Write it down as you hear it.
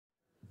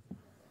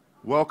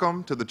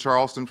Welcome to the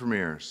Charleston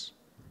premieres.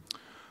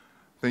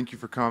 Thank you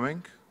for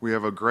coming. We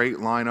have a great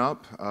lineup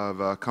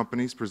of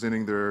companies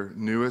presenting their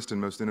newest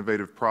and most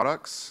innovative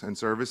products and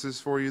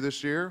services for you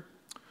this year.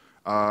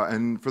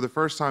 And for the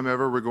first time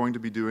ever, we're going to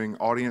be doing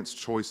Audience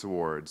Choice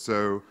Awards.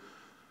 So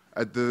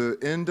at the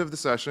end of the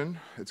session,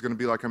 it's going to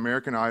be like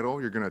American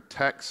Idol. You're going to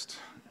text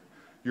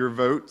your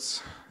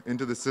votes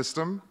into the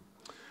system.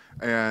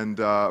 And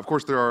of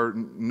course, there are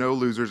no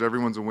losers.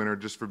 Everyone's a winner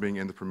just for being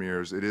in the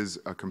premieres. It is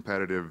a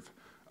competitive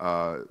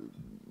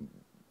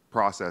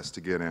process to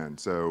get in.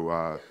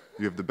 So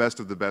you have the best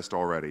of the best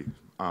already.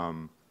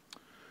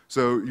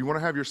 So you want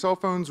to have your cell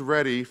phones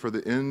ready for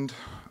the end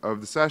of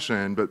the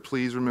session, but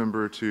please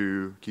remember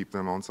to keep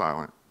them on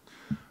silent.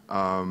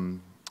 And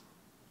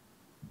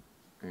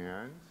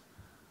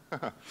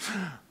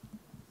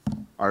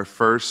our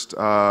first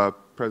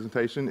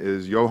presentation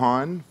is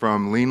Johan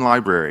from Lean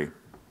Library.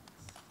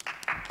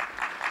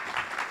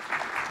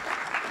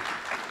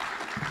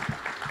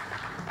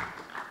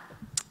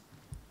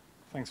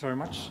 Thanks very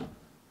much.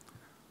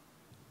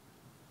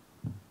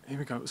 Here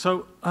we go.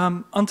 So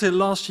until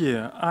last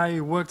year,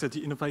 I worked at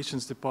the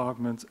innovations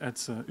department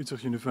at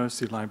Utrecht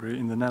University Library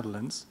in the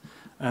Netherlands.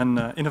 And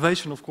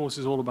innovation, of course,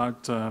 is all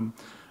about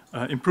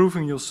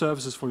improving your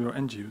services for your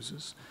end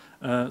users.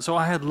 So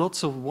I had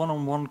lots of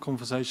one-on-one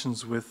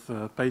conversations with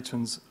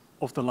patrons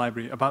of the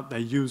library about their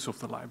use of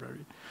the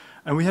library.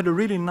 And we had a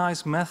really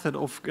nice method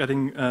of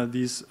getting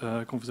these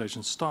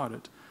conversations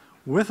started.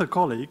 With a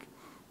colleague,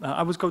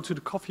 I would go to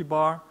the coffee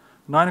bar,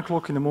 9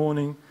 o'clock in the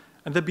morning,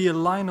 and there'd be a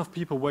line of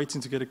people waiting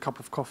to get a cup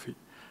of coffee.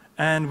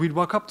 And we'd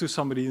walk up to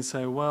somebody and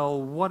say,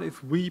 well, what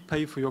if we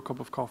pay for your cup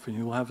of coffee? And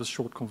you'll have a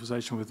short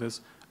conversation with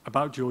us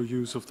about your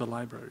use of the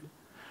library.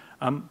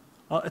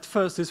 At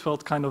first, this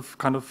felt kind of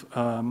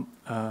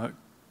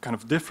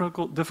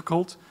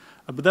difficult,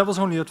 but that was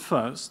only at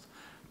first,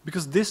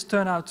 because this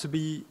turned out to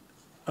be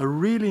a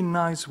really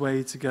nice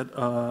way to get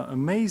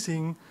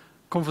amazing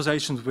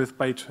conversations with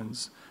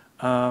patrons,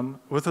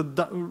 with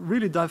a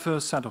really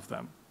diverse set of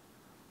them.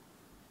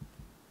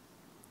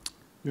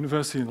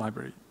 University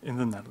Library in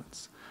the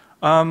Netherlands.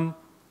 And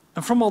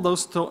from all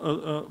those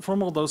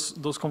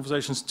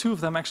conversations, two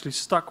of them actually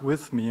stuck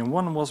with me. And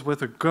one was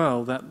with a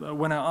girl that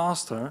when I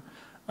asked her,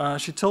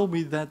 she told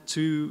me that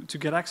to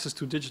get access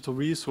to digital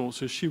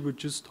resources, she would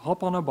just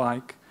hop on a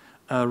bike,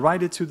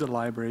 ride it to the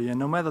library, and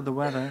no matter the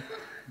weather,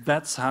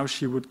 that's how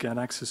she would get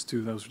access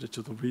to those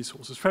digital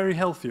resources. Very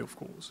healthy, of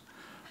course.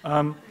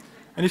 And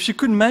if she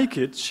couldn't make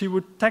it, she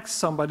would text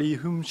somebody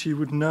whom she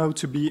would know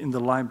to be in the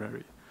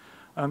library.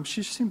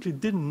 She simply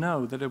didn't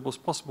know that it was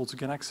possible to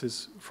get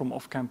access from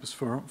off-campus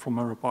from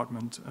her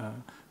apartment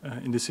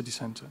in the city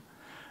center.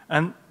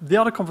 And the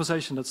other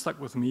conversation that stuck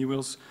with me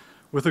was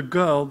with a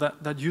girl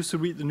that used to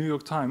read the New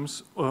York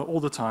Times all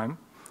the time,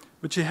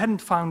 but she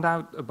hadn't found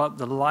out about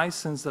the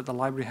license that the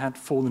library had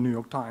for the New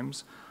York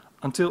Times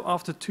until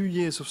after 2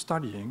 years of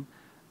studying.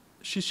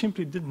 She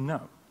simply didn't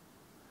know.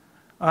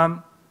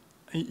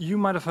 You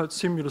might have heard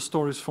similar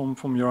stories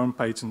from your own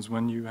patrons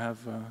when you have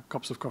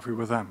cups of coffee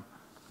with them.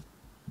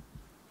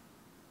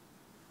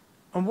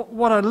 And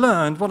what I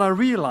learned, what I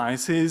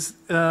realized is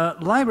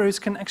libraries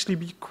can actually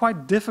be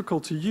quite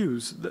difficult to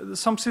use.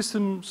 Some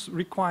systems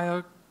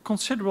require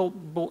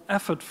considerable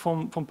effort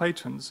from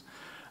patrons.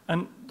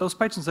 And those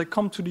patrons, they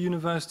come to the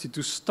university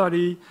to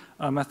study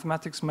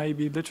mathematics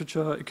maybe,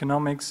 literature,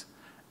 economics,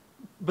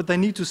 but they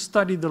need to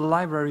study the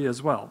library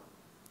as well.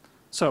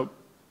 So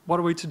what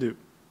are we to do?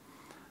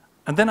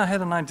 And then I had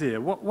an idea.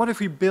 What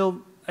if we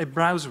build a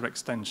browser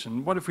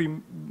extension? What if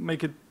we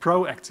make it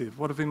proactive?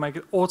 What if we make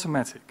it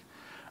automatic?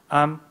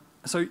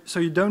 So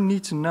you don't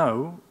need to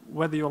know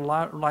whether your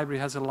library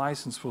has a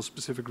license for a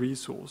specific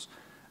resource,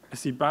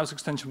 as the browser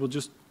extension will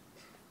just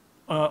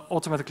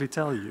automatically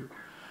tell you.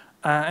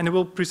 And it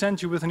will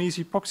present you with an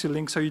easy proxy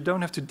link so you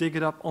don't have to dig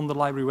it up on the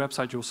library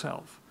website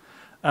yourself.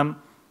 And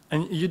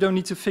you don't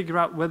need to figure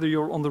out whether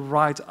you're on the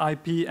right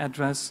IP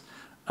address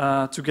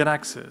to get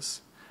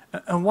access.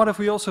 And what if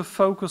we also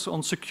focus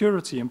on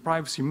security and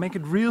privacy, make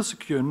it real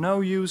secure, no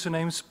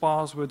usernames,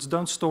 passwords,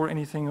 don't store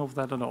anything of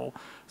that at all,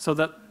 so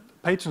that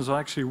patrons are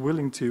actually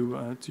willing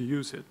to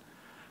use it.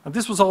 And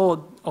this was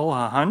all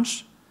a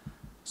hunch.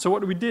 So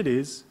what we did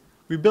is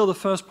we built a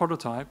first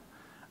prototype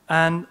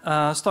and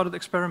started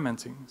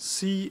experimenting,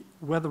 see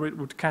whether it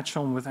would catch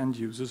on with end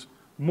users.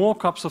 More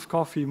cups of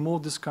coffee, more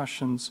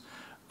discussions,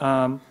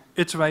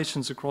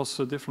 iterations across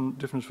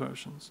different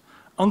versions.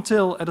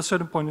 Until at a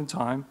certain point in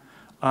time,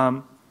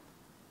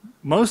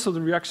 most of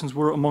the reactions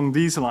were among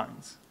these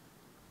lines.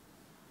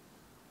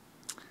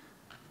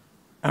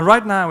 And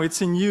right now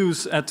it's in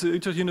use at the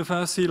Utrecht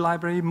University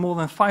Library. More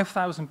than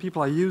 5,000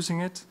 people are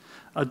using it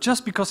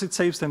just because it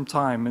saves them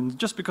time and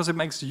just because it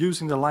makes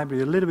using the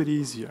library a little bit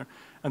easier.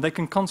 And they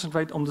can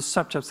concentrate on the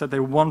subjects that they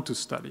want to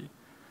study.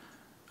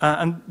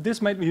 And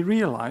this made me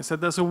realize that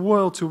there's a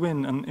world to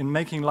win in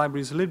making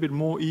libraries a little bit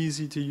more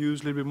easy to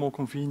use, a little bit more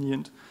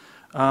convenient.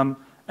 And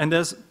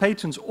there's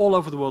patrons all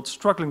over the world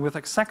struggling with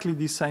exactly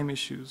these same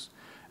issues.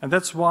 And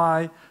that's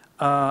why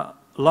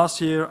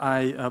Last year,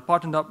 I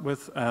partnered up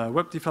with a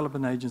web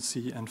development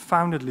agency and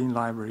founded Lean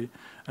Library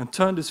and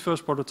turned this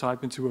first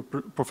prototype into a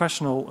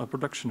professional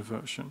production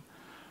version.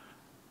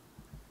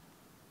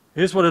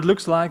 Here's what it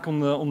looks like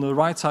on the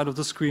right side of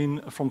the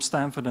screen from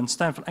Stanford. And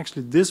Stanford,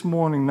 actually this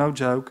morning, no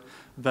joke,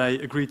 they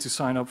agreed to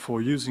sign up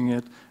for using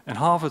it. And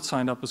Harvard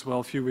signed up as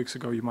well a few weeks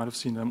ago. You might have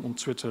seen them on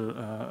Twitter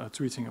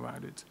tweeting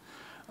about it.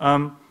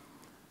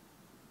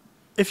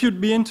 If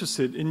you'd be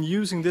interested in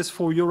using this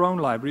for your own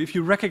library, if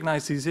you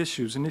recognize these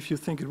issues, and if you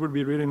think it would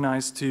be really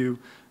nice to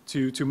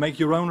make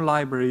your own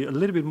library a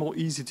little bit more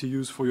easy to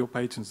use for your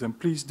patrons, then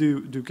please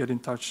do get in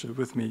touch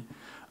with me.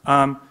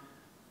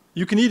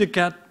 You can either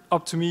get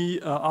up to me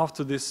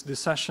after this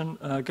session,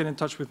 get in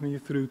touch with me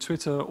through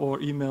Twitter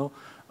or email,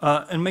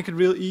 and make it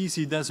real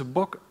easy. There's a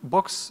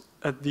box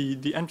at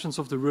the entrance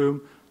of the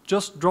room.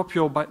 Just drop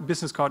your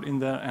business card in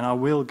there, and I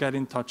will get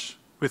in touch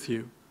with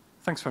you.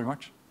 Thanks very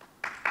much.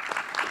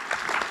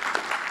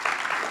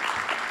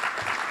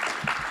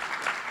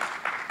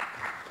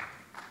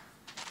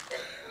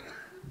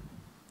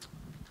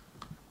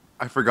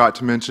 I forgot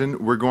to mention,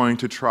 we're going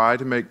to try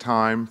to make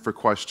time for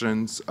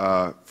questions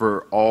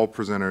for all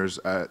presenters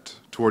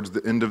towards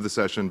the end of the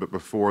session, but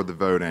before the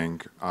voting.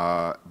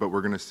 But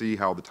we're going to see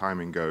how the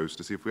timing goes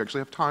to see if we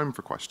actually have time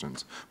for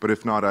questions. But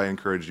if not, I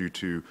encourage you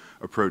to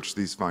approach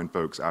these fine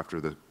folks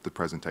after the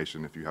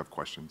presentation if you have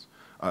questions.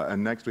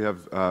 And next we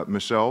have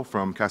Michelle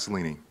from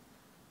Casalini.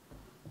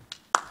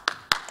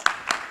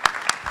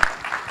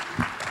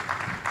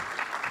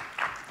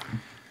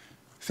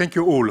 Thank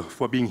you all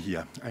for being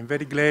here. I'm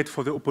very glad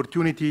for the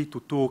opportunity to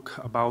talk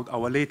about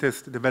our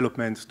latest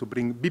developments to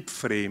bring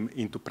BibFrame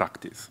into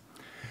practice.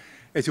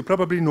 As you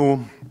probably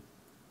know,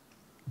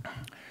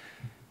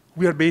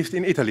 we are based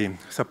in Italy,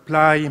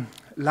 supply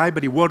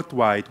library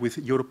worldwide with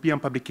European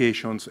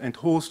publications, and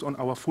host on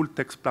our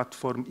full-text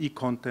platform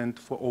e-content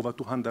for over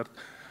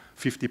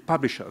 250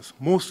 publishers,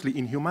 mostly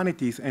in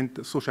humanities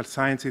and social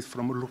sciences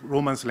from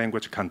Romance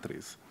language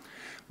countries.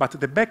 But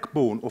the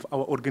backbone of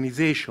our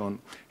organization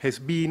has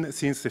been,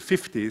 since the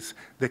 50s,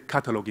 the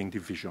cataloging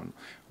division,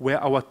 where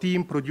our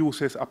team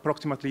produces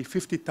approximately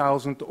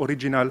 50,000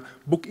 original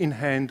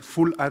book-in-hand,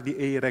 full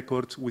RDA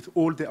records with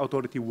all the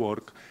authority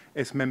work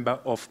as member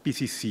of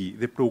PCC,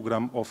 the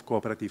Program of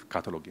Cooperative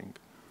Cataloging.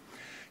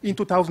 In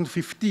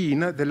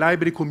 2015, the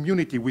library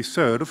community we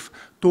serve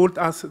told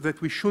us that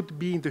we should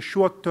be, in the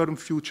short-term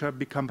future,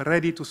 become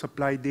ready to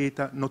supply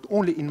data not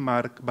only in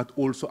MARC, but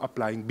also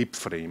applying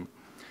BibFrame.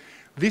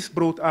 This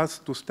brought us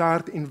to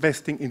start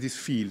investing in this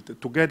field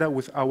together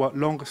with our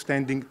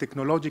long-standing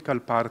technological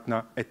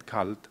partner at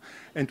CULT,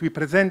 and we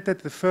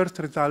presented the first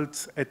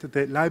results at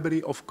the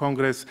Library of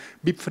Congress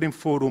BibFrame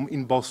Forum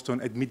in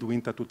Boston at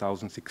midwinter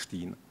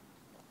 2016.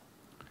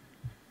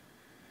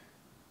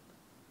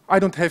 I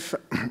don't have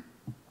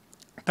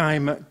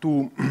time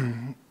to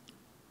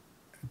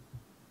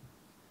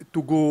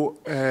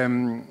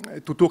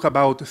talk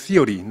about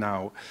theory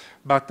now,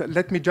 but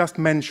let me just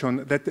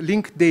mention that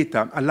linked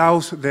data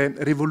allows the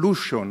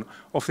revolution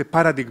of the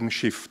paradigm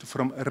shift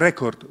from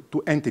record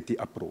to entity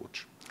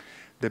approach.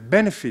 The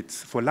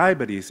benefits for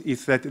libraries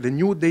is that the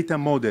new data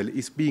model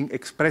is being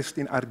expressed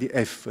in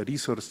RDF,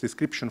 Resource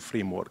Description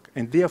Framework,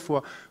 and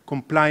therefore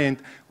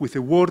compliant with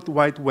the World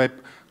Wide Web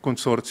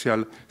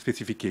consortial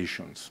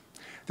specifications.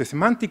 The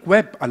semantic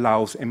web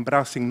allows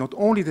embracing not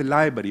only the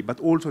library, but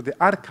also the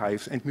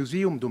archives and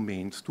museum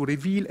domains to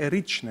reveal a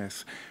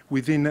richness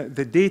within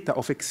the data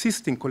of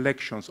existing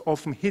collections,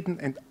 often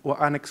hidden or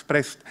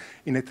unexpressed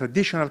in a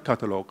traditional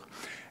catalog,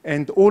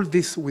 and all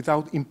this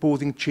without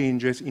imposing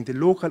changes in the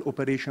local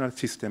operational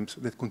systems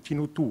that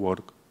continue to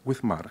work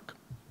with MARC.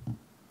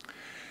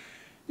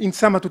 In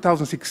summer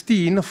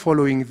 2016,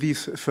 following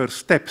these first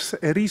steps,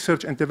 a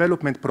research and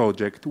development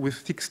project with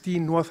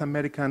 16 North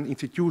American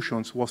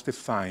institutions was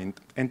defined,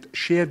 and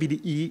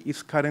ShareVDE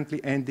is currently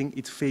ending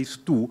its phase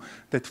 2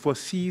 that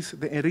foresees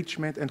the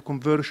enrichment and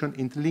conversion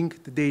in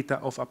linked data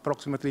of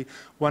approximately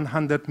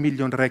 100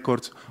 million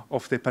records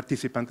of the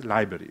participant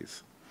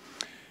libraries.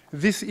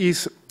 This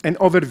is an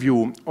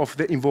overview of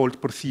the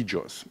involved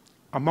procedures.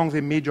 Among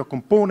the major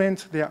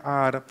components, there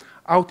are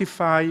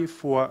Autify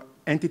for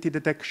entity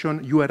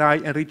detection,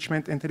 URI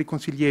enrichment and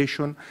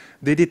reconciliation,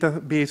 the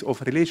database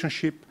of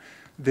relationship,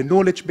 the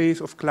knowledge base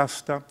of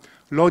cluster,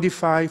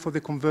 Lodify for the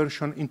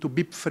conversion into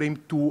BibFrame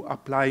 2,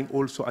 applying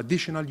also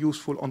additional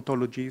useful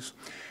ontologies,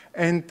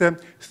 and a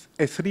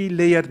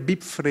 3-layered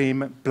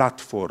BibFrame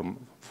platform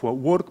for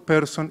work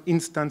person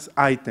instance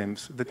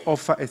items that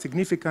offer a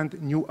significant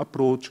new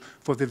approach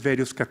for the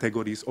various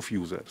categories of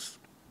users.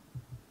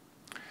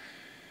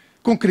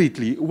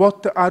 Concretely,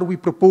 what are we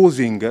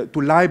proposing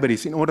to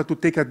libraries in order to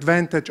take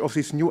advantage of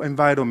this new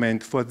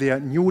environment for their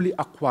newly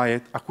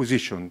acquired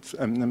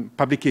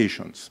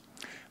publications?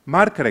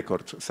 MARC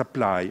records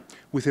supply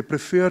with a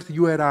preferred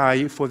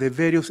URI for the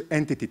various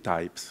entity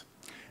types.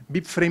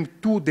 BibFrame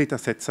 2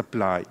 dataset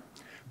supply,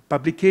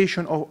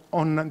 publication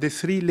on the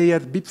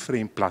 3-layered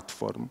BibFrame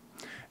platform,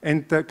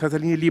 and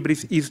Casalini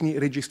Libri's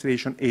ISNI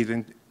registration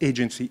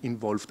agency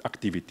involved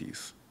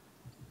activities.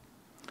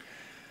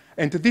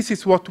 And this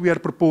is what we are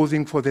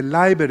proposing for the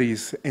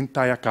library's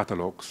entire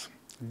catalogs.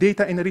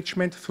 Data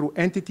enrichment through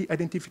entity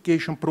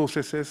identification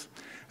processes,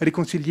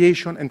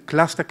 reconciliation and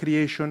cluster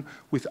creation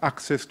with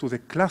access to the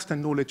cluster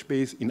knowledge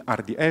base in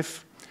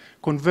RDF,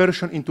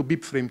 conversion into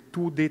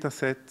BibFrame2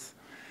 datasets,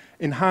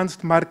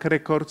 enhanced MARC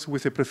records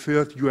with the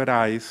preferred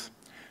URIs,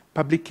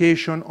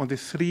 publication on the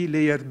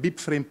 3-layered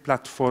BibFrame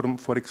platform,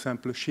 for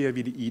example,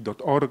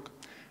 sharevde.org,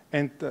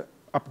 and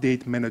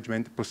update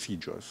management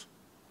procedures.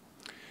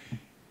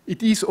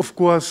 It is, of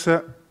course,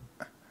 a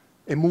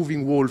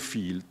moving wall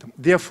field.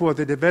 Therefore,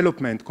 the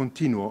development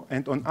continue,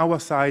 and on our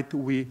side,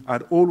 we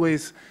are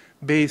always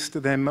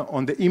based them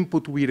on the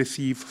input we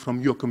receive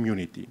from your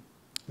community.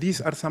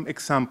 These are some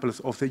examples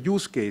of the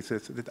use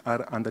cases that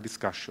are under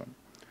discussion.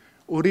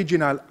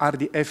 Original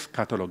RDF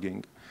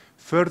cataloging,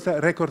 further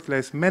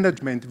recordless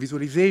management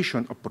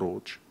visualization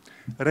approach,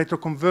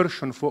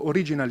 retroconversion for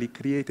originally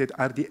created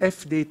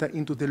RDF data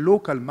into the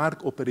local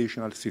MARC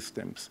operational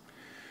systems,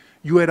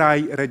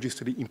 URI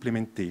registry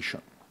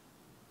implementation.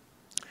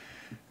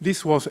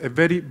 This was a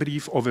very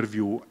brief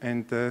overview,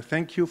 and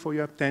thank you for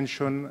your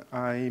attention.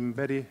 I'm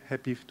very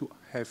happy to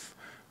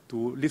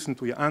listen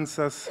to your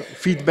answers,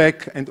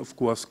 feedback, and of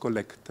course,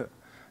 collect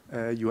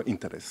your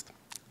interest.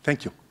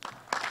 Thank you.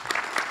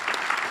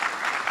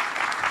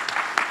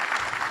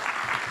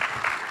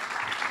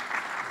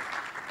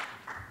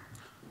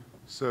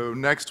 So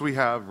next we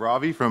have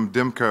Ravi from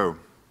Demco.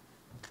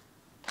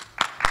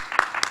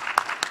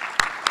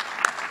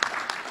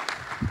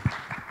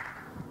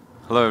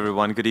 Hello,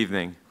 everyone. Good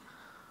evening.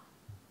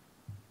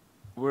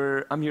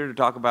 I'm here to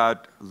talk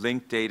about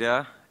linked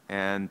data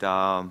and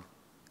how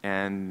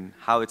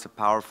it's a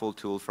powerful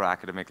tool for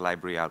academic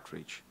library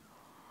outreach.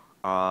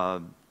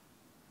 So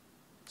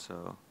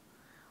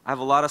I have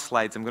a lot of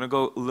slides. I'm going to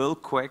go a little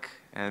quick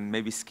and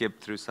maybe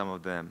skip through some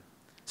of them.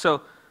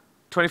 So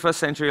 21st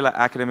century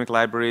academic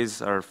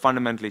libraries are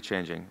fundamentally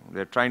changing.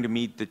 They're trying to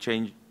meet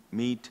the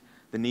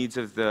needs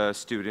of the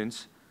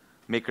students,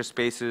 maker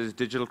spaces,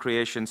 digital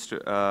creations,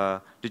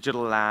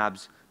 digital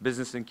labs,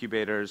 business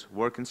incubators,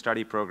 work and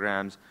study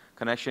programs,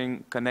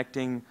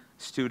 connecting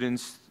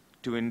students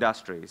to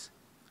industries.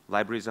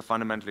 Libraries are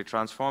fundamentally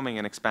transforming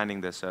and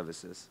expanding their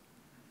services.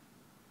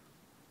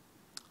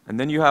 And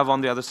then you have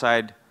on the other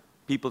side,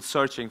 people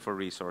searching for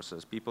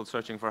resources, people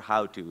searching for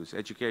how-tos,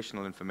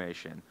 educational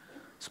information,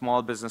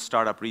 small business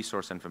startup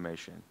resource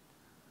information.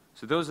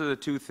 So those are the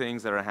two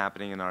things that are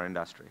happening in our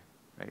industry,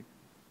 right?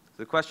 So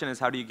the question is,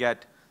 how do you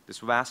get this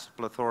vast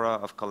plethora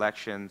of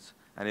collections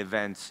and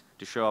events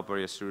to show up where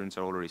your students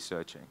are already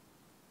searching?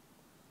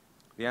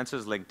 The answer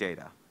is linked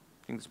data.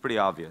 I think it's pretty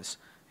obvious.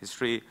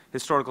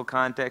 Historical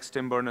context,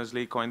 Tim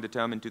Berners-Lee coined the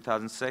term in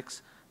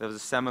 2006. There was a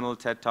seminal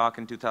TED Talk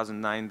in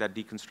 2009 that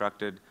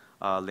deconstructed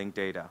linked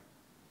data.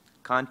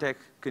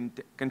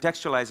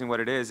 Contextualizing what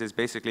it is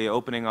basically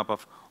opening up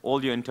of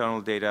all your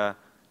internal data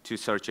to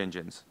search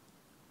engines.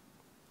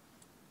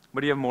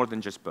 But you have more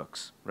than just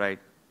books, right?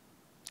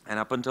 And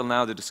up until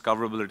now, the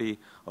discoverability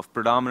of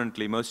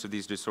predominantly most of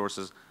these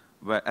resources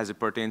as it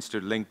pertains to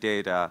linked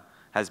data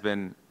has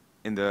been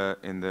in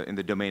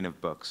the domain of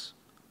books.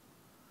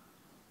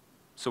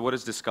 So what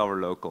is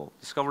Discover Local?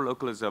 Discover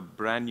Local is a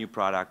brand new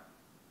product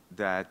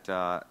that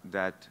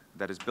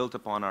is built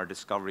upon our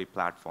discovery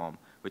platform,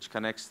 which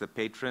connects the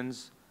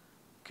patrons,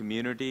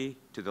 community,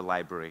 to the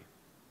library.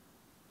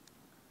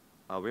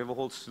 We have a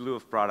whole slew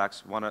of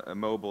products,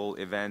 mobile,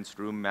 events,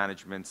 room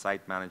management,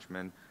 site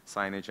management,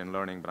 signage, and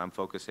learning, but I'm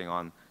focusing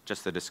on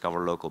just the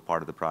Discover Local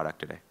part of the product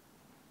today.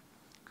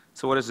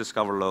 So what does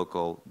Discover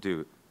Local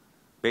do?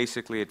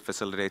 Basically, it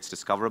facilitates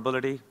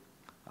discoverability,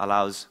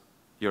 allows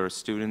your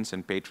students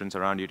and patrons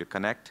around you to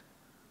connect,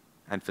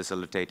 and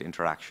facilitate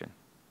interaction.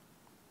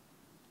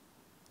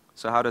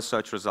 So how does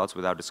search results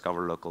without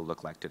Discover Local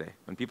look like today?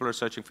 When people are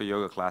searching for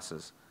yoga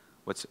classes,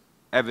 what's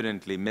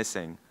evidently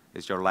missing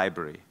is your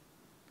library,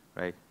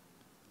 right?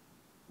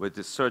 With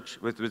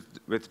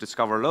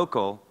Discover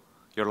Local,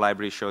 your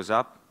library shows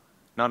up.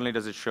 Not only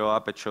does it show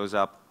up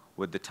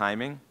with the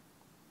timing,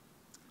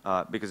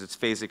 because it's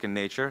phasic in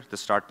nature, the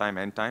start time,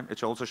 end time.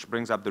 It also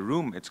brings up the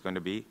room it's going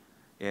to be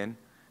in.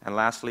 And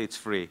lastly, it's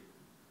free,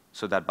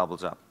 so that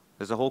bubbles up.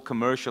 There's a whole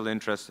commercial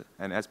interest,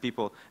 and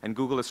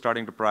Google is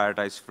starting to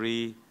prioritize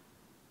free,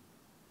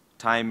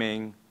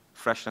 timing,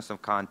 freshness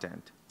of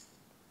content.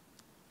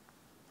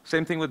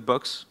 Same thing with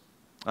books.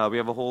 We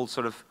have a whole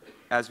sort of,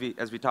 as we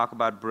talk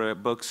about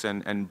books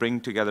and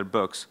bring together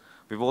books,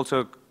 we've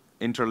also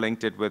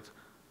interlinked it with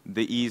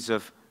the ease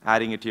of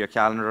adding it to your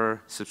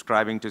calendar,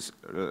 subscribing to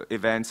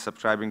events,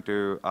 subscribing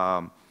to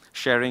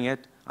sharing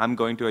it. I'm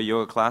going to a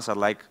yoga class. I'd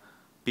like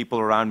people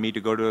around me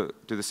to go to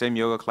the same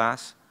yoga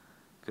class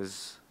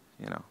because,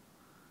 you know,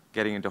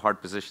 getting into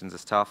hard positions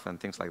is tough and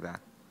things like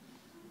that.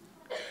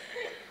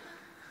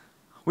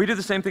 We do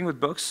the same thing with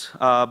books.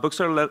 Books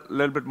are a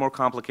little bit more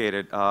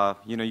complicated.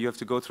 You know, you have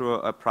to go through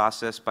a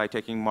process by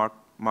taking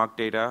MARC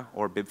data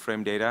or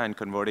BibFrame data and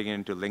converting it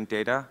into linked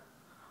data.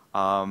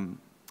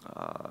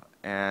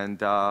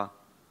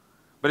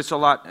 But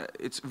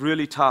it's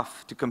really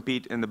tough to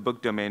compete in the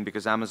book domain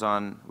because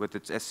Amazon, with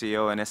its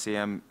SEO and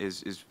SEM,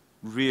 is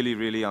really,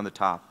 really on the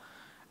top.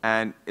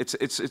 And it's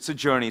a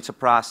journey, it's a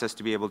process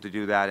to be able to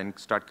do that and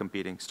start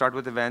competing. Start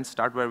with events,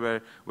 start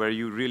where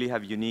you really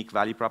have unique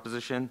value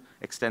proposition,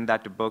 extend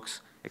that to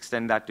books,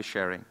 extend that to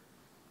sharing.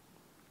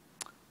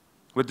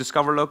 With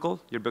Discover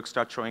Local, your books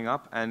start showing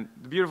up. And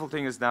the beautiful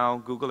thing is now,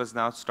 Google has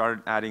now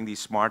started adding these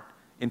smart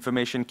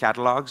information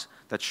catalogs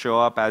that show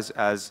up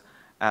as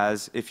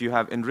if you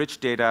have enriched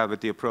data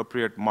with the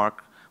appropriate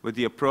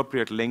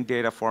link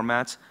data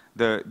formats,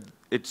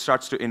 it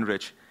starts to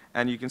enrich.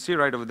 And you can see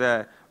right over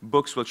there,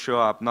 books will show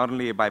up not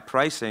only by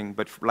pricing,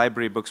 but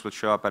library books will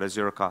show up at a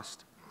zero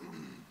cost.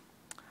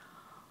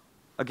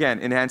 Again,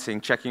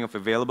 enhancing, checking of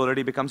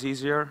availability becomes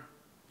easier,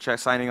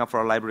 signing up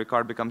for a library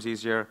card becomes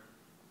easier,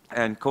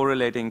 and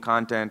correlating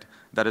content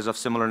that is of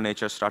similar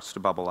nature starts to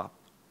bubble up.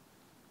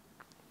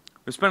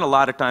 We spent a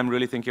lot of time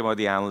really thinking about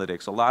the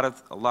analytics. A lot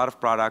of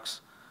products,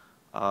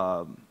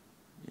 I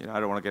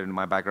don't want to get into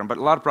my background, but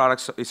a lot of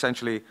products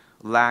essentially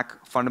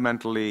lack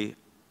fundamentally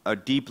a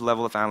deep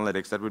level of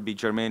analytics that would be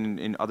germane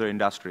in other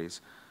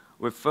industries.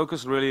 We've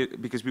focused really,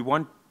 because we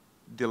want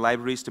the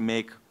libraries to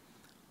make,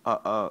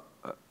 and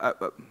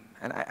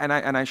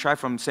I shy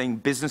from saying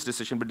business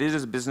decision, but it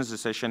is a business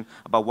decision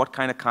about what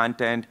kind of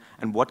content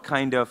and what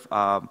kind of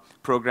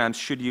programs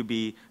should you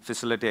be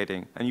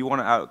facilitating. And you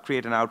want to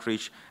create an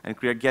outreach and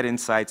get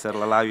insights that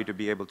will allow you to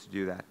be able to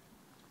do that.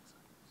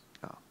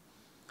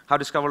 How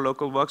Discover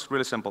Local works,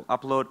 really simple.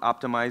 Upload,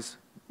 optimize,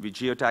 we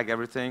geotag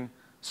everything,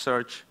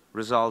 search,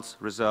 results,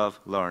 reserve,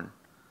 learn.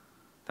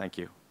 Thank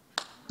you.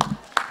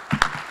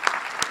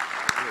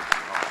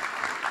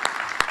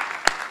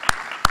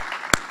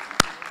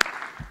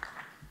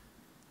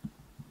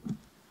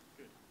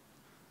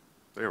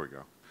 There we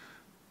go.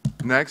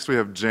 Next, we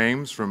have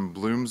James from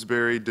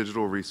Bloomsbury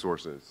Digital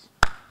Resources.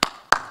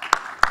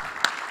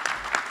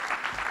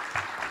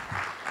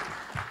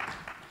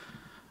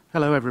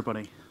 Hello,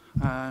 everybody.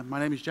 My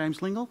name is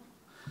James Lingle,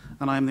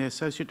 and I'm the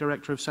Associate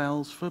Director of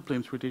Sales for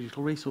Bloomsbury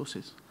Digital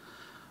Resources.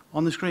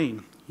 On the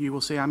screen, you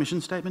will see our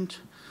mission statement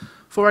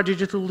for our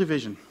digital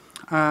division.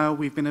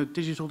 We've been a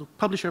digital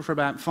publisher for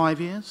about 5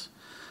 years.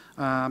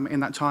 In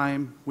that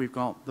time, we've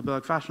got the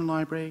Berg Fashion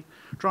Library,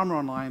 Drama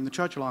Online, the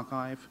Churchill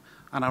Archive,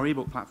 and our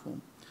ebook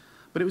platform.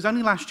 But it was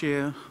only last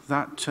year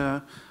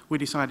that we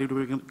decided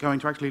we were going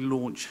to actually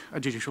launch a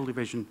digital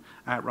division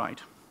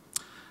outright.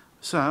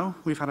 So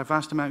we've had a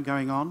vast amount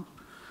going on.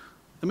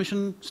 The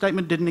mission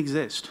statement didn't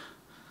exist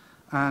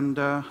and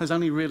has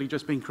only really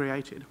just been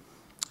created.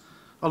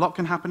 A lot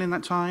can happen in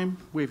that time.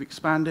 We've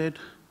expanded.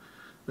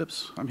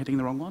 Oops, I'm hitting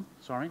the wrong one.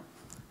 Sorry.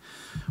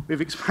 We've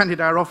expanded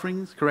our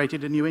offerings,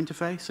 created a new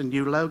interface, a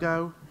new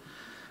logo,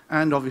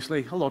 and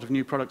obviously a lot of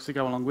new products to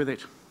go along with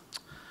it.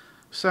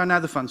 So now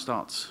the fun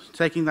starts.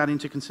 Taking that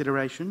into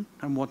consideration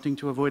and wanting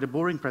to avoid a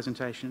boring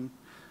presentation,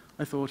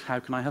 I thought, how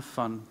can I have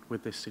fun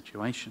with this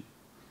situation?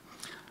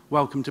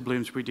 Welcome to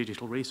Bloomsbury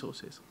Digital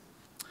Resources.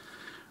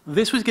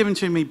 This was given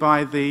to me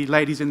by the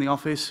ladies in the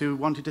office who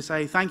wanted to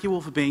say, thank you all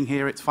for being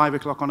here. It's 5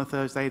 o'clock on a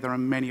Thursday. There are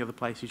many other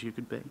places you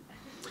could be.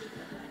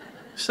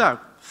 So,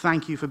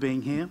 thank you for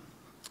being here.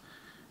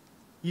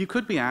 You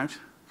could be out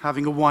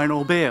having a wine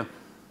or beer.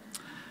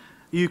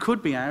 You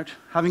could be out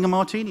having a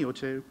martini or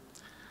two,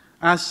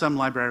 as some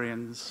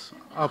librarians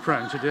are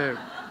prone to do.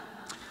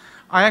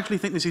 I actually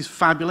think this is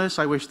fabulous.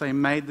 I wish they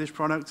made this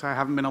product. I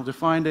haven't been able to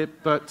find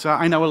it, but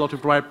I know a lot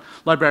of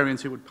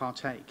librarians who would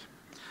partake.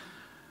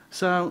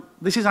 So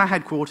this is our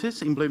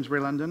headquarters in Bloomsbury,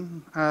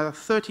 London.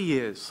 30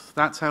 years,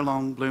 that's how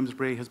long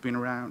Bloomsbury has been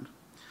around.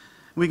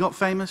 We got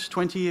famous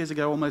 20 years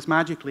ago, almost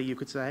magically, you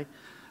could say,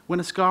 when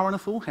a scar on a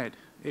forehead,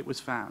 it was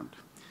found.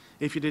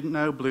 If you didn't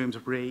know,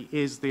 Bloomsbury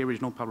is the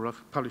original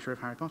publisher of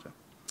Harry Potter.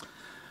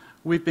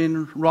 We've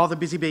been rather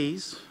busy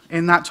bees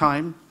in that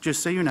time,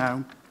 just so you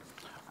know,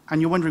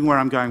 and you're wondering where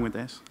I'm going with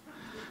this.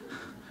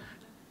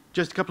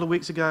 Just a couple of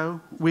weeks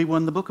ago, we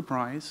won the Booker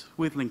Prize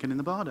with Lincoln in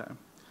the Bardo.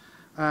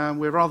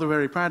 We're rather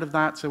very proud of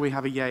that, so we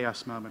have a yay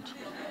us moment.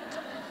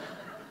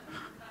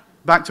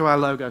 Back to our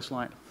logo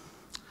slide.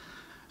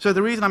 So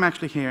the reason I'm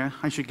actually here,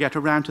 I should get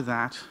around to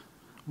that.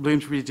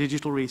 Bloomsbury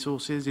Digital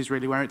Resources is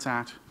really where it's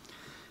at.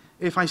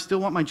 If I still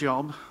want my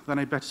job, then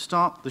I'd better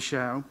start the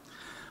show.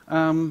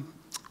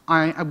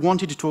 I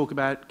wanted to talk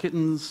about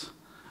kittens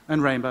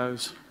and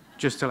rainbows,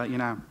 just to let you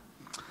know.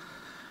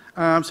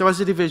 So as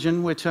a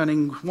division, we're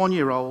turning 1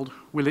 year old.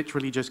 We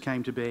literally just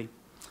came to be.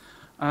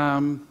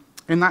 In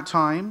that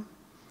time,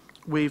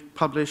 we've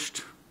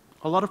published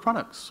a lot of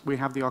products. We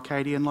have the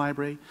Arcadian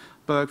Library,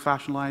 Berg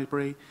Fashion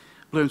Library,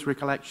 Bloomsbury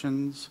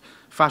Collections,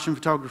 Fashion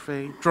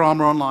Photography,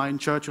 Drama Online,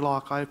 Churchill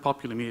Archive,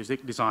 Popular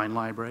Music, Design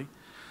Library,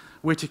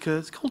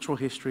 Whitaker's, Cultural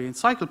History,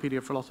 Encyclopedia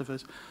of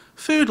Philosophers,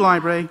 Food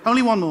Library,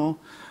 only one more,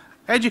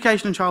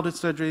 Education and Childhood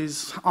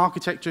Studies,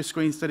 Architecture,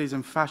 Screen Studies,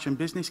 and Fashion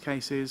Business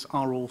Cases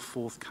are all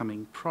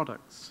forthcoming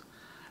products.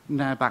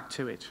 Now back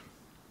to it.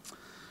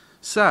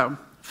 So,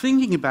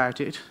 thinking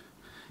about it,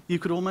 you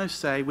could almost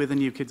say we're the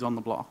new kids on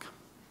the block.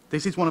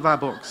 This is one of our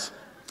books.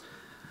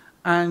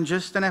 And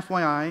just an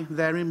FYI,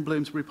 they're in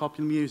Bloomsbury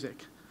Popular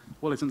Music.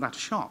 Well, isn't that a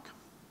shock?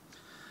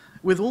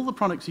 With all the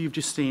products you've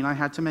just seen, I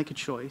had to make a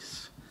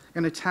choice.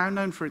 In a town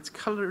known for its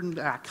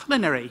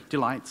culinary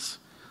delights,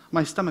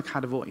 my stomach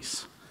had a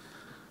voice.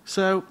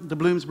 So, the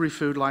Bloomsbury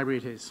Food Library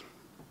it is.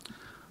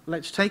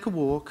 Let's take a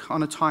walk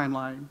on a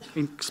timeline,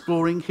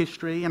 exploring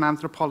history and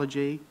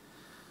anthropology,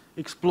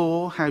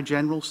 explore how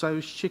General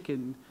Tso's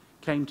chicken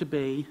came to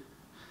be.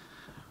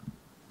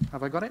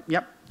 Have I got it?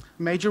 Yep.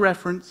 Major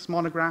reference,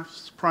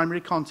 monographs,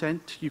 primary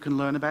content, you can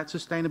learn about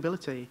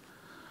sustainability,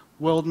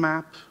 world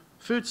map,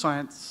 food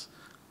science,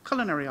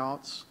 culinary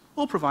arts,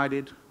 all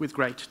provided with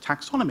great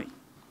taxonomy.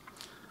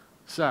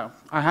 So,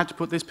 I had to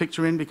put this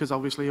picture in because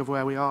obviously of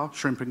where we are,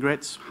 shrimp and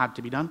grits had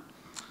to be done.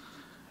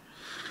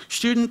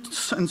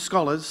 Students and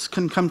scholars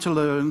can come to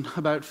learn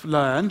about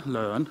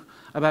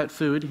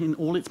food in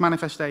all its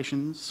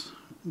manifestations.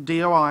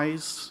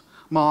 DOIs,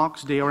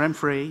 marks,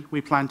 DRM-free,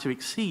 we plan to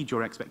exceed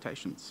your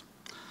expectations.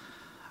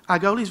 Our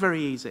goal is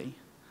very easy,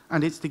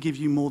 and it's to give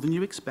you more than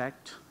you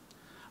expect.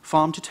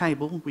 Farm to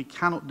table, we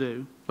cannot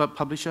do, but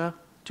publisher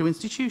to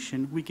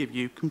institution, we give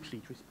you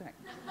complete respect.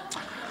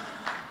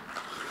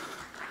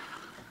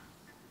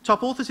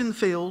 Top authors in the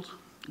field,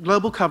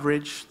 global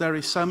coverage, there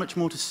is so much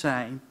more to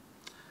say,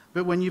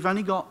 but when you've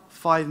only got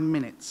 5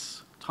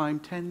 minutes, time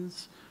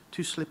tends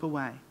to slip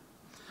away.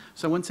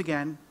 So once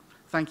again,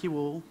 thank you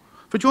all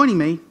for joining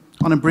me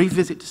on a brief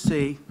visit to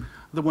see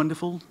the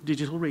wonderful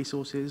digital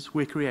resources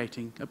we're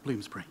creating at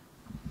Bloomsbury.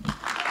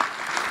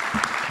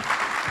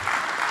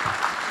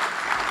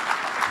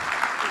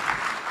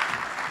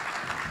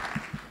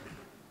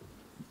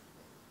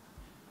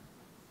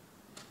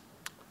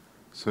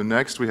 So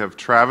next we have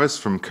Travis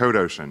from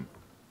CodeOcean.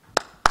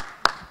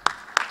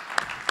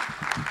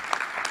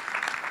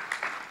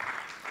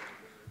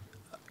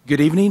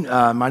 Good evening.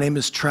 My name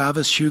is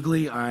Travis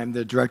Hughley. I'm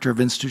the Director of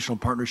Institutional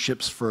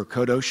Partnerships for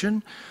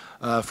CodeOcean.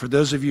 For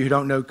those of you who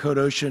don't know,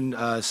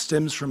 CodeOcean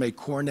stems from a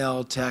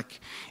Cornell Tech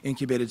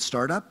incubated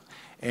startup,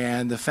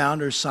 and the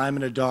founder,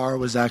 Simon Adar,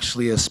 was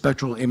actually a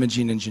spectral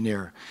imaging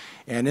engineer.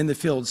 And in the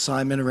field,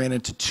 Simon ran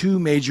into 2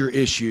 major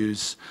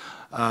issues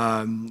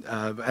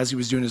as he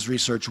was doing his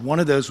research. One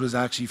of those was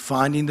actually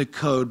finding the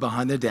code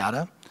behind the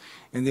data,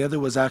 and the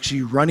other was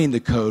actually running the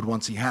code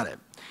once he had it.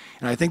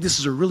 And I think this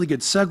is a really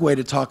good segue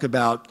to talk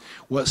about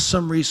what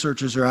some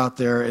researchers are out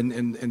there and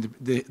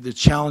the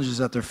challenges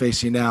that they're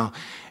facing now.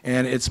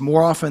 And it's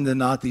more often than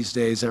not these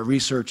days that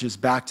research is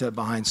backed up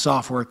behind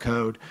software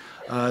code,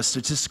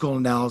 statistical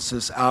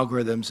analysis,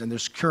 algorithms, and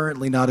there's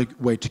currently not a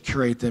way to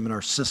curate them in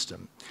our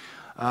system.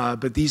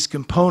 But these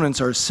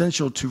components are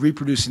essential to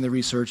reproducing the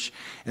research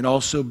and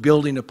also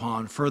building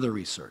upon further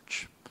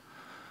research.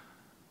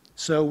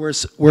 So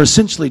we're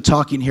essentially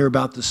talking here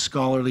about the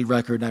scholarly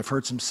record, and I've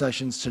heard some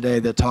sessions today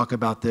that talk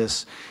about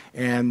this.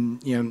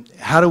 And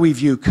how do we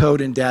view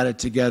code and data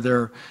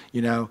together?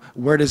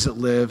 Where does it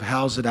live?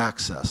 How's it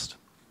accessed?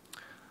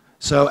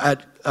 So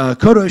at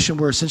CodeOcean,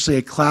 we're essentially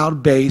a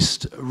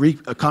cloud-based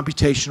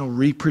computational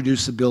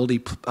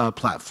reproducibility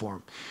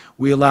platform.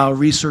 We allow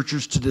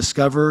researchers to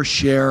discover,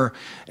 share,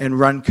 and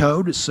run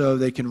code, so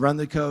they can run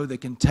the code, they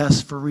can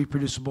test for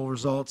reproducible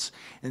results,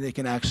 and they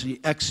can actually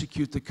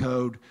execute the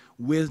code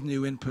with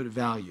new input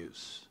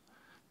values.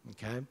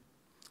 Okay?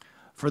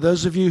 For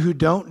those of you who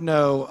don't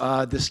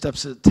know the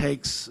steps it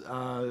takes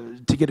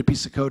to get a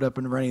piece of code up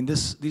and running,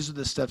 these are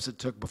the steps it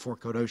took before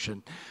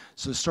CodeOcean.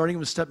 So starting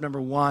with step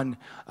number 1,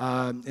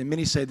 and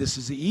many say this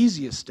is the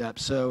easiest step.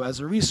 So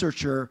as a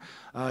researcher,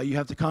 you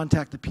have to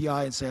contact the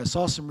PI and say, I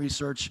saw some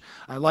research,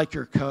 I like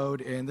your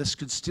code, and this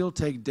could still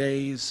take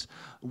days,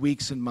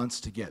 weeks, and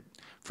months to get.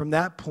 From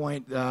that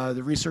point,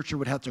 the researcher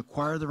would have to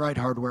acquire the right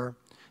hardware,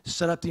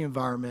 set up the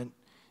environment,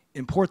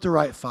 import the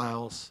right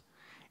files,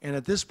 and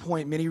at this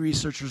point, many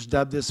researchers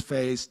dub this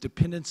phase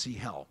dependency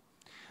hell,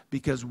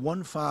 because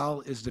one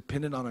file is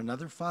dependent on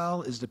another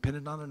file, is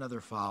dependent on another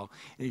file.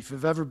 And if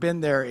you've ever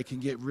been there, it can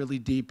get really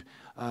deep,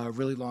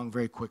 really long,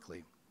 very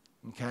quickly.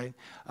 Okay?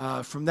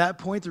 From that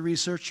point, the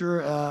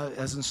researcher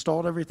has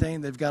installed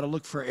everything. They've got to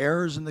look for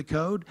errors in the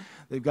code.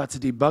 They've got to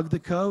debug the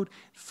code.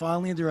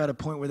 Finally, they're at a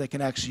point where they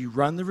can actually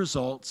run the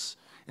results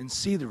and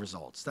see the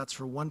results. That's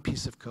for one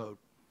piece of code.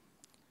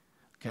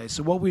 Okay,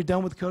 so what we've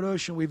done with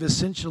CodeOcean, we've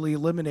essentially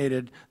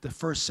eliminated the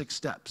first 6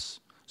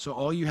 steps. So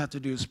all you have to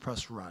do is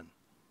press run.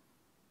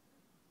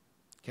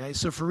 Okay,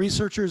 so for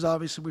researchers,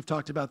 obviously we've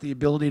talked about the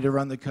ability to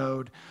run the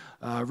code,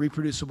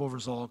 reproducible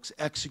results,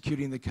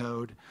 executing the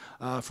code.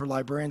 For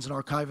librarians and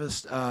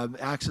archivists,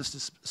 access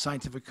to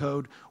scientific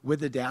code with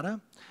the data,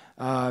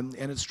 and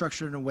it's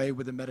structured in a way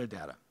with the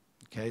metadata.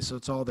 Okay, so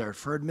it's all there.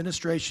 For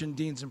administration,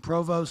 deans, and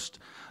provost,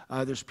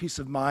 there's peace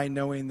of mind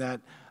knowing that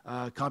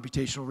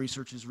computational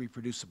research is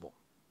reproducible.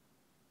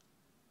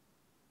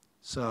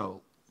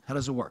 So how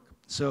does it work?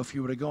 So if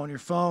you were to go on your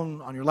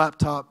phone, on your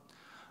laptop,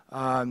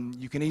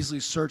 you can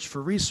easily search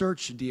for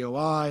research,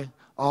 DOI,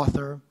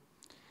 author.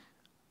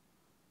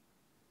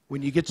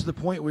 When you get to the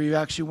point where you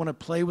actually want to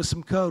play with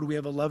some code, we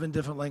have 11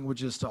 different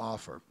languages to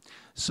offer.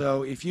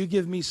 So if you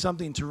give me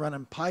something to run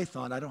in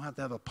Python, I don't have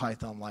to have a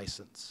Python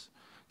license.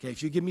 Okay,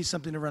 if you give me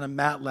something to run a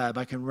MATLAB,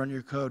 I can run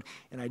your code,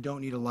 and I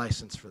don't need a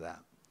license for that.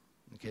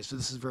 Okay, so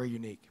this is very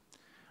unique.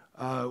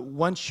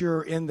 Once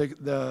you're in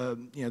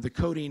the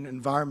coding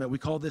environment, we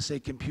call this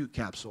a compute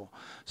capsule.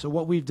 So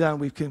what we've done,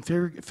 we've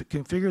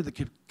configured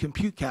the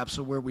compute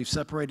capsule where we've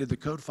separated the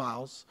code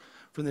files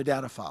from the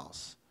data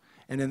files.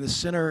 And in the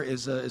center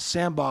is a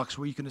sandbox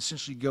where you can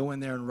essentially go in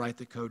there and write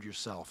the code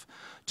yourself.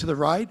 To the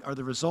right are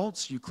the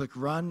results. You click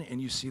run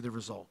and you see the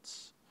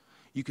results.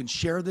 You can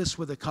share this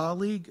with a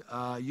colleague.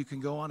 You can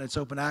go on, it's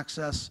open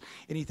access.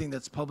 Anything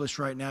that's published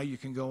right now, you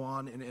can go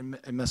on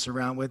and mess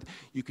around with.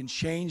 You can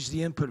change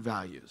the input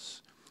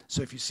values.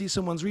 So if you see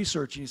someone's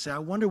research and you say, I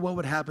wonder what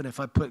would happen if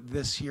I put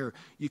this here,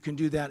 you can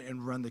do that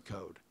and run the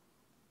code.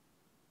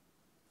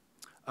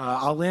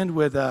 I'll end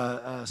with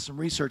some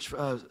research,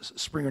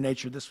 Springer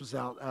Nature. This was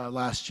out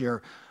last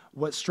year.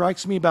 What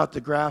strikes me about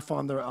the graph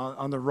on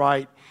the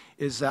right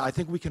is that I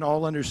think we can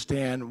all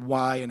understand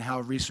why and how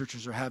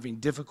researchers are having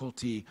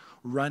difficulty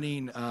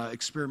running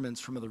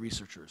experiments from other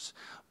researchers.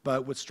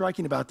 But what's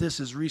striking about this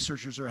is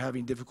researchers are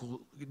having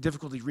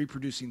difficulty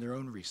reproducing their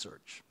own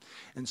research.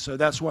 And so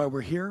that's why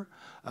we're here.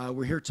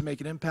 We're here to make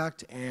an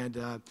impact.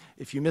 And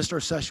if you missed our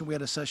session, we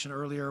had a session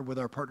earlier with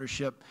our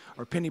partnership,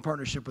 our pending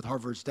partnership with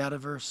Harvard's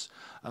Dataverse.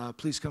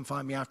 Please come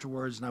find me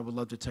afterwards, and I would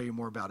love to tell you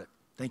more about it.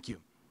 Thank you.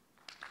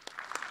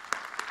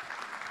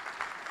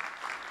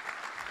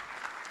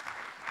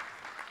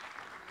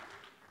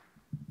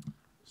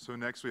 So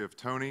next we have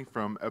Tony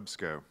from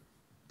EBSCO.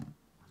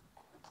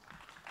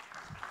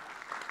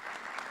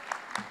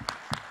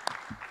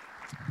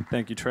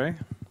 Thank you, Trey.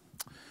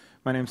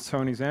 My name is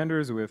Tony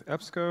Zanders with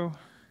EBSCO,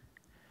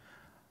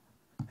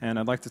 and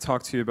I'd like to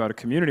talk to you about a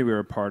community we were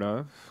a part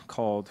of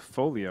called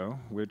Folio,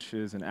 which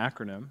is an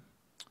acronym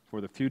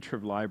for the Future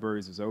of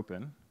Libraries is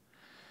Open.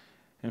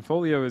 And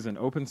Folio is an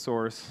open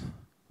source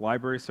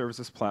library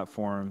services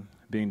platform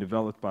being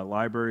developed by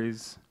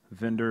libraries,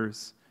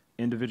 vendors,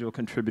 individual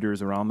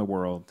contributors around the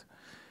world.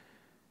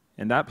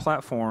 And that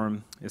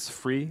platform is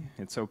free,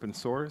 it's open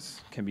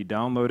source, can be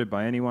downloaded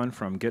by anyone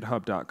from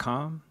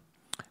github.com,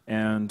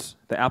 and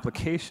the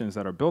applications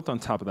that are built on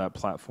top of that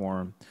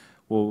platform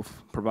will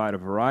provide a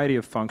variety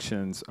of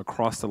functions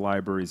across the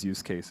library's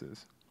use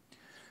cases.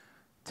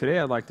 Today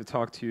I'd like to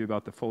talk to you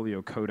about the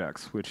Folio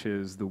Codex, which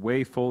is the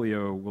way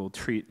Folio will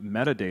treat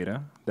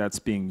metadata that's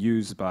being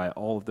used by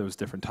all of those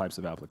different types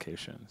of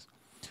applications.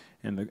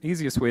 And the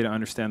easiest way to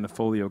understand the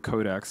Folio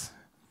Codex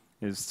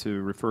is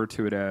to refer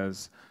to it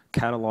as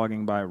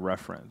cataloging by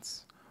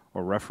reference,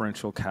 or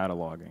referential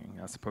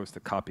cataloging, as opposed to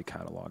copy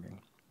cataloging.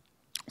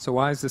 So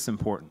why is this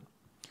important?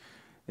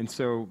 And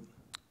so,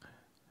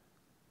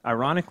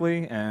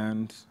 ironically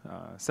and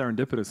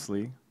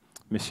serendipitously,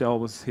 Michelle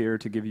was here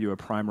to give you a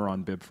primer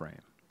on BibFrame.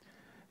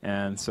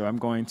 And so I'm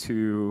going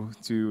to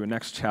do a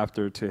next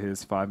chapter to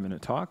his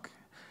 5-minute talk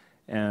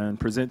and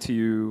present to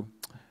you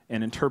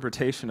an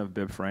interpretation of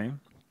BibFrame.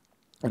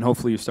 And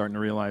hopefully you're starting to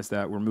realize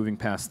that we're moving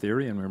past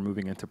theory and we're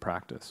moving into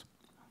practice.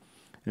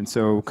 And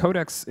so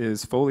Codex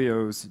is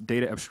Folio's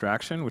data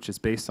abstraction, which is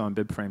based on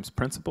BibFrame's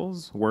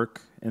principles,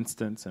 work,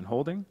 instance, and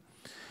holding.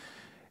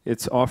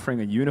 It's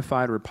offering a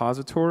unified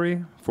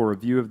repository for a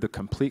view of the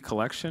complete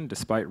collection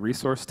despite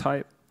resource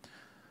type,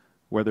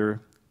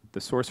 whether the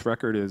source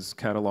record is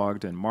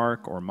cataloged in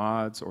MARC or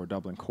MODS or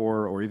Dublin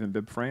Core or even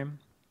BibFrame.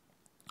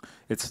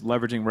 It's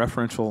leveraging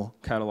referential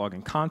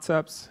cataloging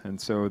concepts,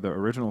 and so the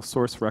original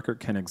source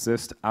record can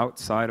exist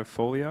outside of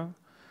Folio.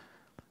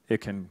 It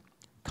can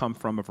come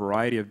from a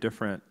variety of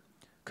different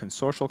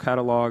consortial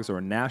catalogs or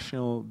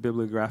national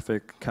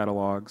bibliographic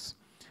catalogs,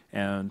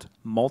 and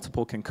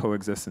multiple can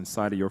coexist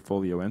inside of your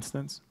Folio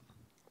instance.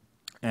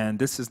 And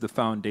this is the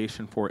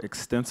foundation for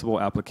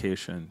extensible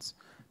applications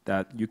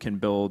that you can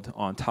build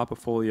on top of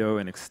Folio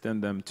and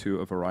extend them to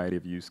a variety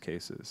of use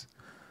cases.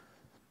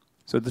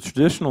 So the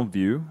traditional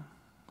view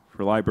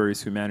for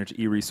libraries who manage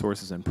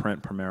e-resources and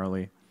print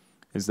primarily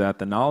is that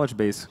the knowledge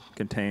base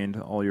contained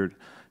all your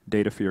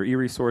data for your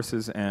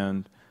e-resources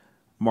and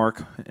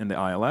MARC in the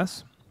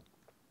ILS.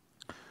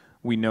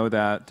 We know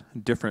that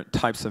different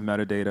types of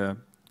metadata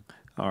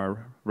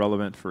are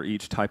relevant for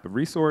each type of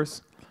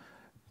resource,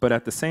 but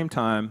at the same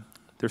time,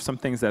 there's some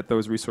things that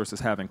those resources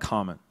have in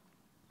common.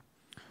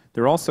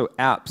 There are also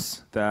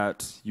apps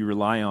that you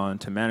rely on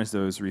to manage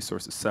those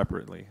resources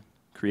separately,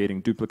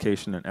 creating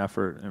duplication and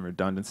effort and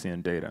redundancy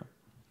in data.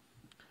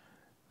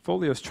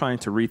 Folio is trying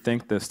to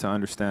rethink this to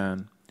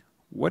understand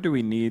what do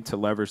we need to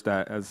leverage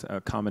that as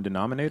a common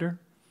denominator,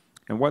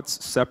 and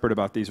what's separate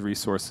about these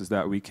resources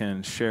that we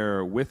can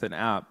share with an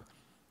app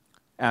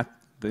at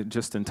the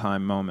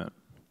just-in-time moment.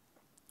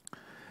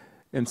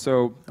 And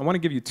so I want to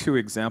give you 2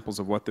 examples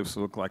of what this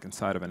will look like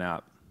inside of an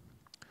app.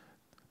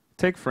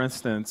 Take, for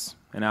instance,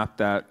 an app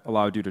that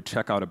allowed you to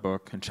check out a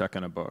book and check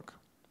in a book.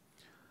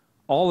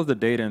 All of the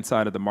data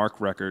inside of the MARC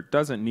record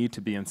doesn't need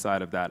to be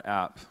inside of that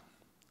app.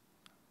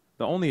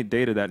 The only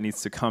data that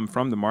needs to come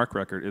from the MARC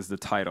record is the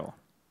title.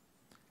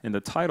 And the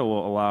title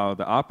will allow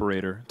the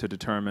operator to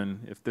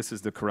determine if this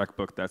is the correct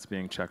book that's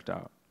being checked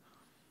out.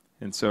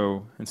 And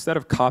so instead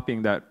of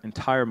copying that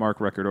entire MARC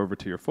record over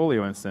to your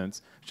Folio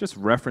instance, it's just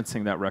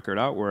referencing that record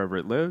out wherever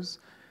it lives,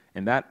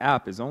 and that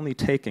app is only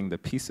taking the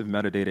piece of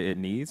metadata it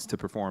needs to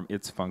perform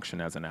its function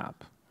as an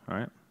app. All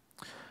right?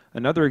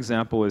 Another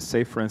example is,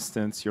 say, for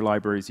instance, your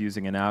library is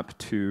using an app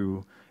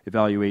to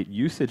evaluate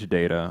usage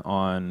data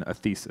on a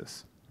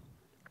thesis,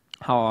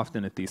 how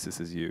often a thesis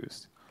is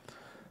used.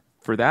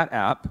 For that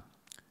app,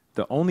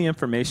 the only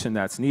information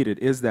that's needed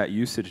is that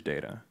usage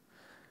data.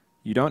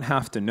 You don't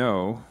have to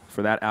know,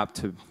 for that app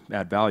to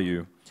add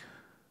value,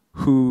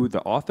 who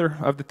the author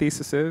of the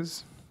thesis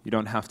is. You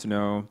don't have to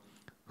know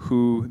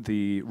who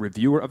the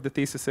reviewer of the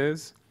thesis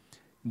is.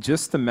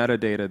 Just the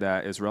metadata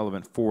that is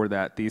relevant for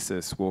that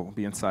thesis will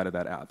be inside of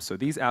that app. So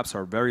these apps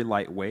are very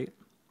lightweight,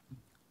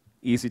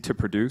 easy to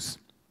produce,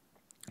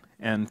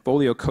 and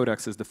Folio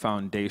Codex is the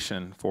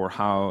foundation for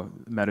how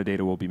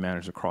metadata will be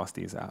managed across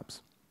these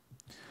apps.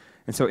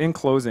 And so in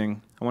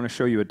closing, I want to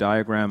show you a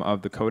diagram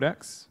of the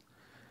Codex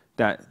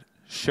that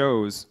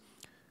shows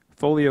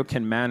Folio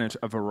can manage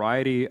a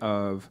variety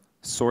of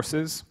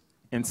sources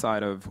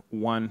inside of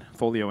one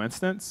Folio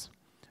instance.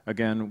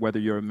 Again, whether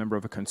you're a member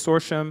of a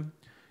consortium,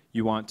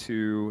 you want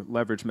to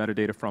leverage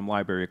metadata from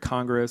Library of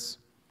Congress,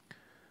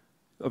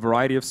 a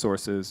variety of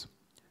sources,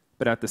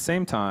 but at the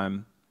same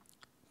time,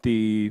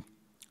 no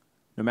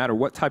matter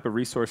what type of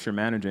resource you're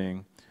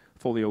managing,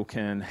 Folio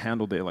can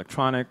handle the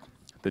electronic,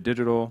 the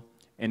digital,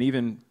 and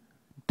even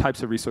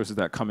types of resources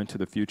that come into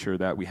the future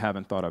that we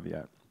haven't thought of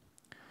yet.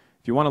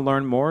 If you want to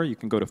learn more, you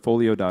can go to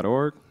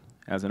folio.org.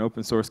 As an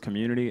open source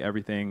community,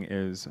 everything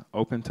is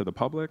open to the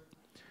public.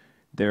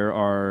 There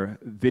are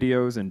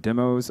videos and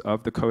demos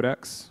of the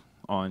Codex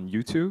on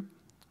YouTube.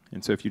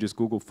 And so if you just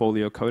Google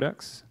Folio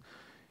Codex,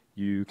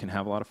 you can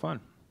have a lot of fun.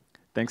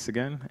 Thanks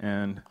again,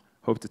 and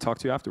hope to talk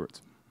to you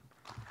afterwards.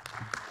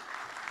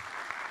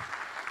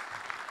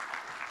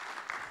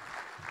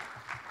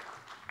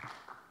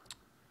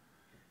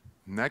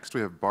 Next,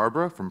 we have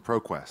Barbara from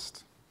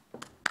ProQuest.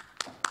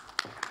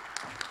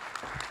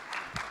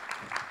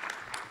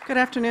 Good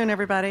afternoon,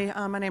 everybody.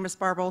 My name is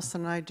Barb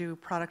Olson, and I do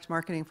product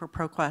marketing for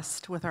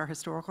ProQuest with our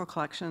historical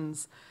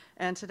collections.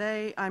 And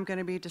today, I'm going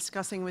to be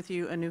discussing with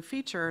you a new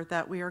feature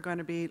that we are going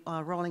to be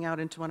rolling out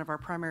into one of our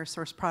primary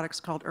source products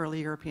called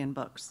Early European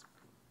Books.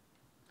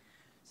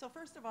 So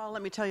first of all,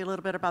 let me tell you a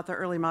little bit about the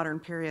early modern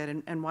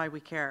period and why we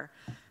care.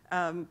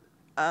 Some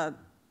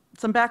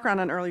background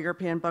on Early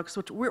European Books,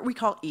 which we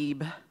call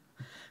EB.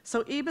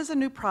 So EB is a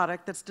new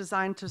product that's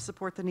designed to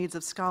support the needs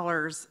of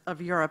scholars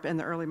of Europe in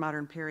the early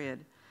modern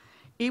period.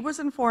 EB was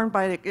informed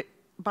by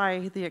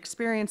the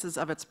experiences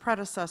of its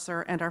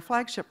predecessor and our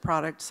flagship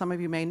product, some of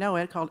you may know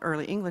it, called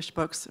Early English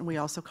Books, and we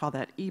also call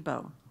that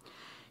EBO.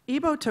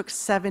 EBO took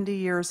 70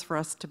 years for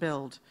us to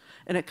build,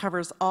 and it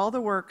covers all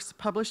the works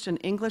published in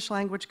English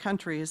language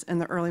countries in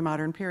the early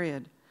modern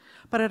period.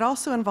 But it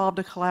also involved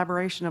a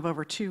collaboration of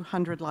over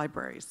 200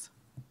 libraries.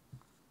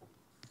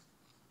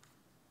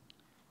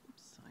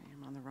 Oops, I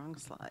am on the wrong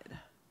slide.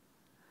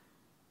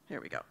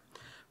 Here we go.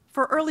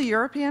 For Early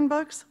European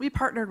Books, we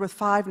partnered with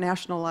 5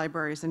 national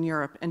libraries in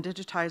Europe and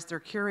digitized their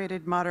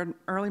curated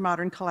early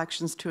modern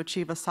collections to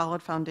achieve a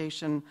solid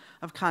foundation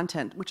of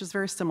content, which is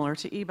very similar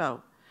to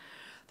EBO.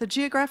 The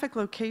geographic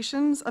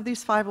locations of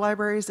these 5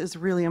 libraries is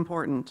really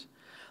important.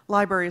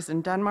 Libraries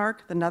in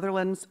Denmark, the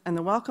Netherlands, and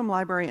the Wellcome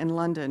Library in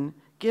London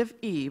give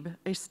EB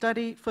a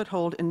steady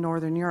foothold in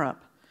Northern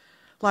Europe.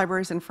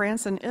 Libraries in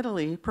France and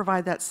Italy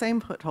provide that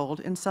same foothold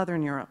in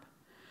Southern Europe.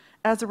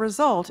 As a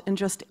result, in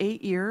just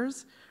 8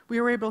 years, we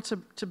were able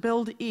to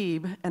build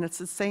EB, and it's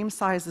the same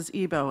size as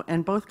EBO,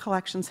 and both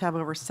collections have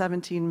over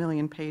 17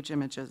 million page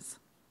images.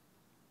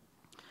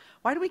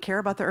 Why do we care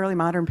about the early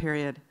modern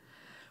period?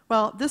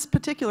 Well, this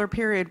particular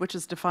period, which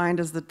is defined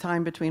as the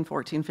time between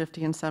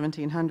 1450 and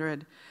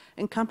 1700,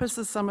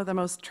 encompasses some of the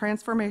most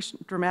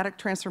dramatic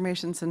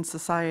transformations in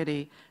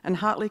society and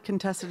hotly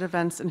contested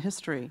events in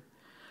history.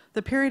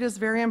 The period is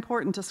very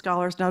important to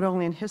scholars not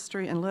only in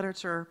history and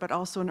literature, but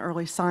also in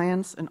early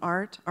science and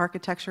art,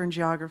 architecture, and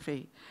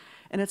geography.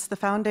 And it's the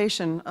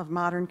foundation of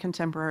modern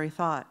contemporary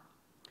thought.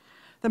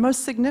 The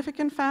most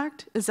significant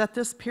fact is that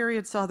this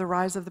period saw the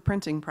rise of the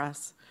printing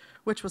press,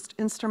 which was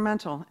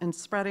instrumental in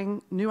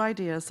spreading new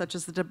ideas such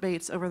as the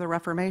debates over the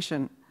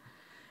Reformation.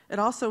 It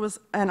also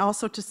was, and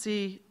also to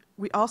see,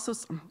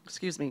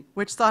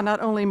 which saw not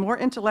only more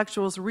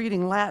intellectuals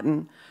reading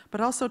Latin,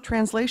 but also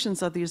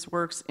translations of these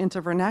works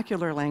into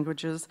vernacular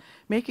languages,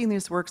 making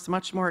these works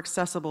much more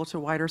accessible to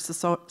wider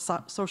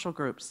social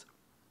groups.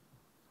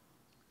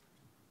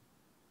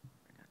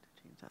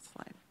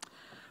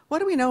 What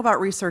do we know about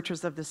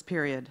researchers of this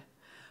period?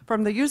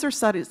 From the user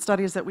studies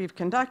that we've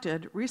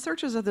conducted,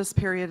 researchers of this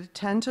period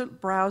tend to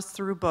browse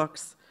through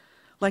books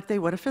like they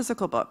would a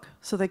physical book.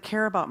 So they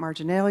care about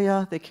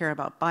marginalia, they care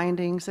about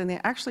bindings, and they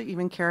actually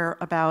even care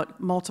about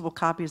multiple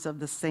copies of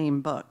the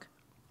same book.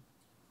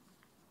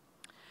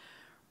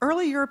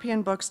 Early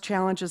European books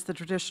challenges the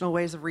traditional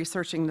ways of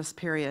researching this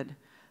period.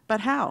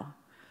 But how?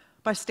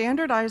 By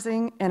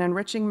standardizing and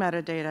enriching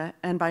metadata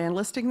and by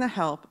enlisting the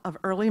help of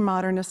early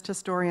modernist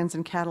historians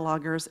and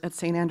catalogers at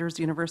St. Andrews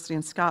University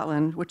in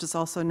Scotland, which is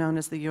also known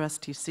as the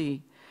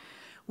USTC,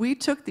 we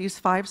took these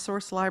 5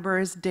 source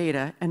libraries'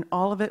 data, and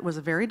all of it was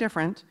very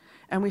different,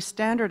 and we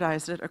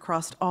standardized it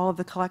across all of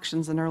the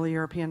collections in early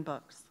European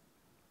books.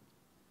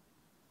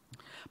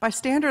 By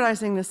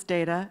standardizing this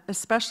data,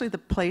 especially the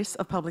place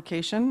of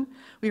publication,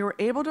 we were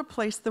able to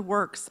place the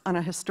works on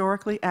a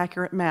historically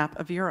accurate map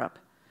of Europe.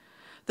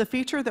 The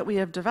feature that we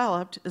have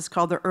developed is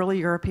called the Early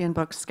European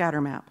Book Scatter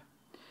Map.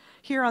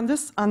 Here on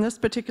this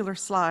particular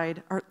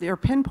slide there are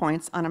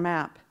pinpoints on a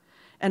map.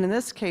 And in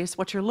this case,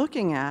 what you're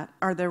looking at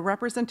are the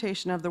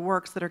representation of the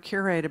works that are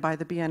curated by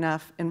the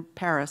BNF in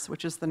Paris,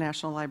 which is the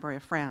National Library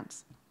of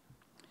France.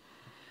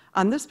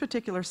 On this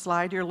particular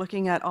slide, you're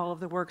looking at all of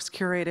the works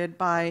curated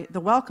by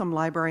the Wellcome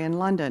Library in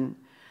London.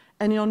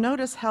 And you'll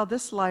notice how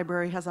this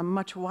library has a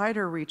much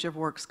wider reach of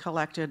works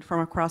collected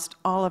from across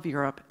all of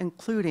Europe,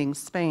 including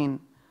Spain.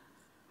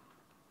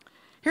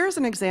 Here's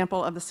an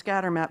example of the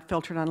scatter map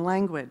filtered on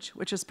language,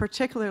 which is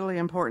particularly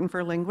important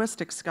for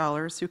linguistic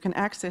scholars who can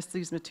access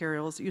these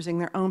materials using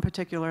their own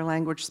particular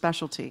language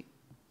specialty.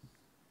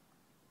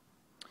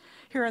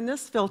 Here in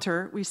this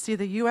filter, we see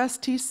the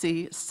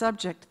USTC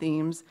subject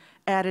themes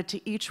added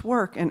to each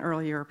work in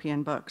early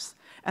European books,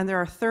 and there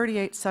are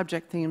 38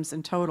 subject themes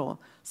in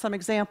total. Some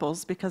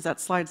examples, because that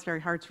slide's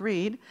very hard to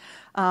read: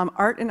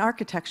 art and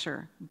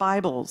architecture,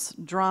 Bibles,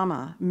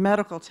 drama,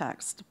 medical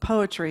text,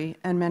 poetry,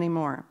 and many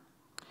more.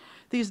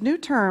 These new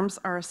terms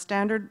are a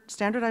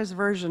standardized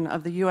version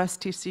of the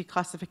USTC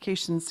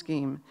classification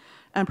scheme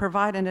and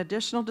provide an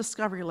additional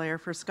discovery layer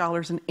for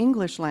scholars in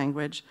English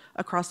language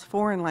across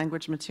foreign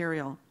language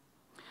material.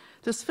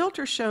 This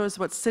filter shows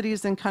what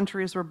cities and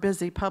countries were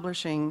busy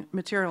publishing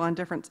material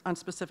on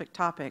specific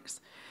topics.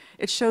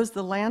 It shows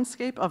the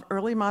landscape of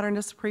early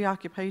modernist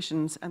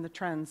preoccupations and the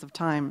trends of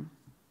time.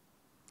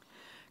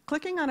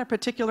 Clicking on a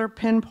particular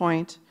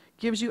pinpoint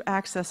gives you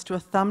access to a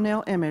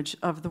thumbnail image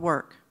of the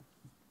work.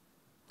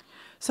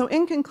 So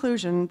in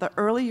conclusion, the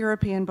Early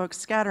European Book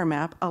Scatter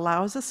Map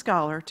allows a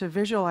scholar to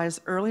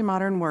visualize early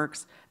modern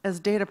works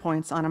as data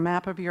points on a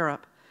map of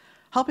Europe,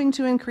 helping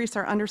to increase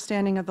our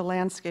understanding of the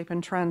landscape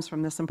and trends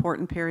from this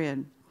important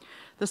period.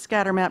 The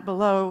scatter map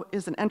below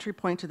is an entry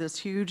point to this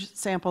huge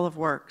sample of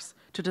works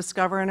to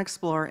discover and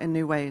explore in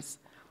new ways.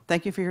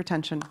 Thank you for your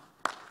attention.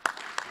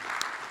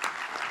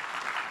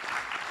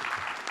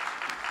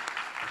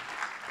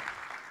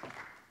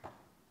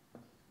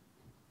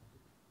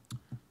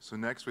 So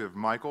next we have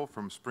Michael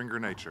from Springer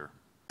Nature.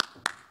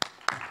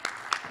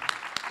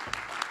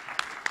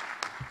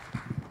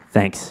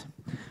 Thanks.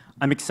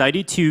 I'm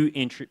excited to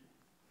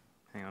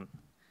hang on,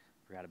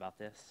 forgot about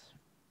this.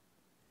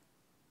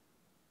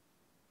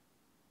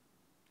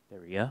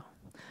 There we go.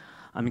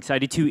 I'm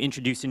excited to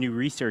introduce a new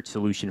research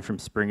solution from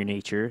Springer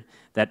Nature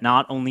that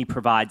not only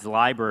provides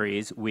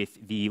libraries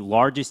with the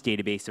largest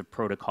database of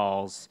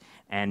protocols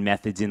and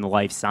methods in the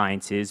life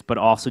sciences, but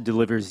also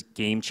delivers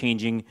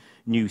game-changing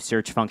new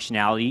search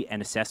functionality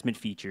and assessment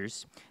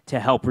features to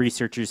help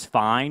researchers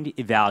find,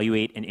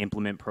 evaluate, and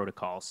implement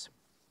protocols.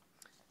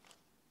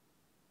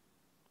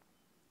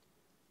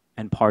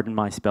 And pardon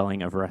my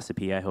spelling of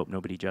recipe, I hope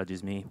nobody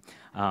judges me.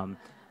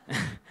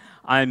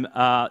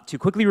 To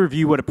quickly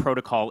review what a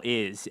protocol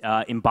is,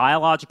 in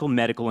biological,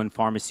 medical, and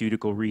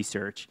pharmaceutical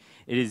research,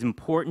 it is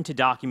important to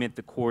document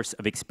the course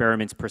of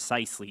experiments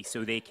precisely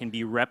so they can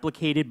be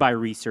replicated by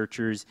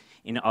researchers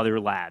in other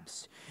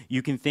labs.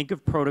 You can think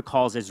of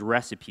protocols as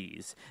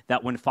recipes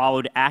that, when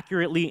followed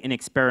accurately in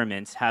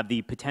experiments, have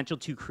the potential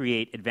to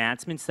create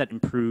advancements that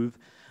improve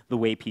the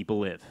way people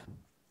live.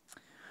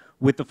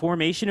 With the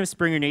formation of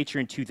Springer Nature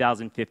in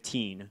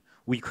 2015,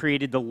 we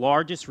created the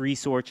largest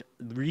resource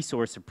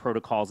of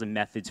protocols and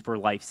methods for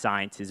life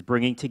sciences,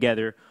 bringing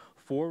together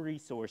 4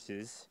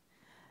 resources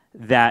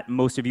that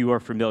most of you are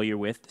familiar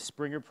with: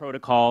 Springer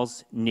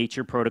protocols,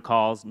 Nature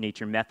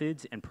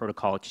methods, and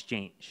protocol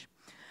exchange.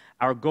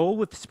 Our goal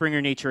with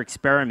Springer Nature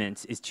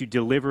experiments is to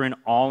deliver an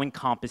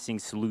all-encompassing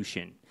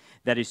solution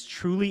that is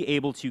truly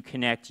able to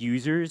connect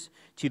users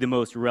to the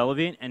most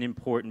relevant and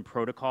important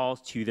protocols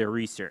to their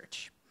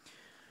research.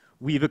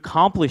 We've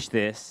accomplished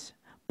this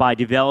by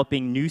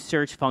developing new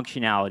search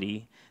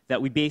functionality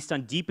that we based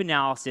on deep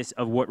analysis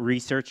of what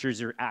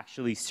researchers are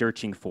actually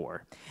searching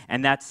for.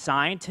 And that's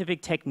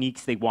scientific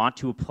techniques they want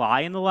to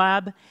apply in the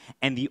lab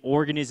and the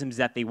organisms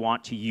that they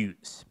want to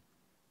use.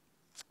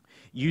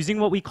 Using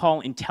what we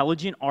call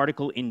intelligent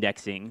article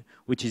indexing,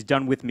 which is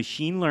done with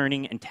machine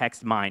learning and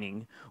text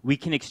mining, we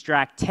can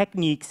extract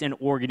techniques and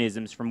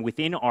organisms from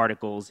within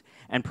articles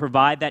and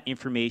provide that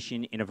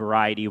information in a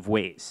variety of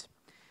ways.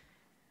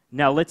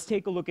 Now let's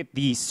take a look at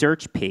the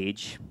search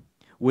page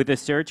with a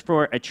search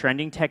for a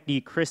trending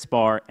technique,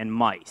 CRISPR, and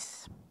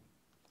mice.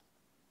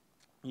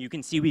 You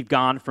can see we've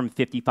gone from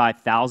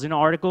 55,000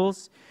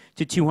 articles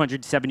to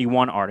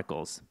 271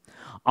 articles.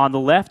 On the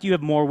left, you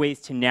have more ways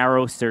to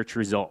narrow search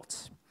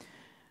results.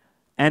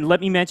 And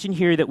let me mention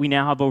here that we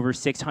now have over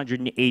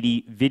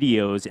 680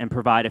 videos and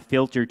provide a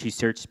filter to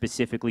search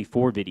specifically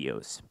for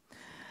videos.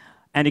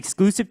 And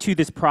exclusive to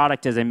this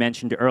product, as I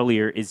mentioned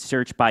earlier, is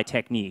search by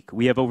technique.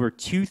 We have over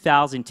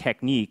 2,000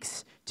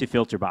 techniques to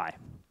filter by.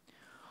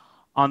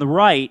 On the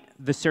right,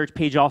 the search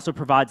page also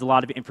provides a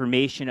lot of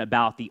information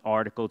about the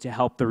article to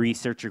help the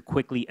researcher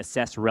quickly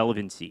assess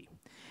relevancy.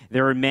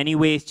 There are many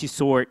ways to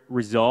sort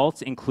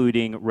results,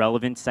 including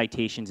relevant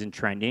citations and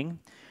trending.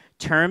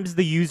 Terms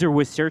the user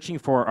was searching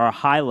for are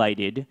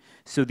highlighted,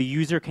 so the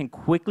user can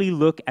quickly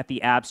look at the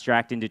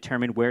abstract and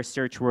determine where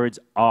search words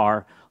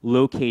are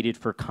located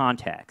for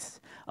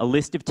context. A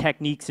list of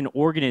techniques and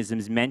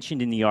organisms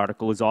mentioned in the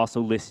article is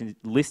also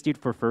listed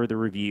for further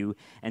review,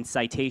 and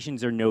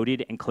citations are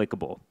noted and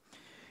clickable.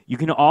 You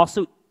can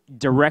also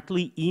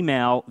directly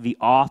email the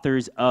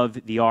authors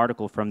of the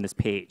article from this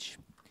page.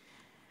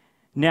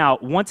 Now,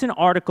 once an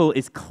article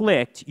is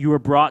clicked, you are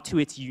brought to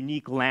its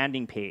unique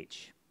landing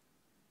page.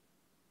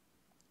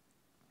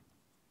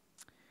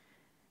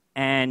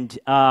 And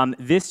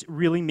this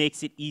really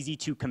makes it easy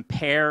to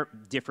compare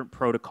different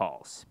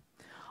protocols.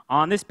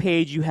 On this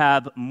page, you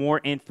have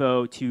more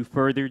info to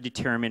further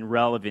determine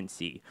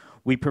relevancy.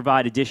 We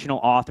provide additional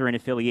author and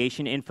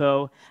affiliation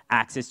info,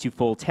 access to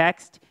full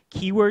text,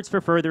 keywords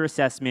for further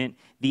assessment,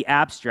 the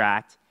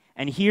abstract,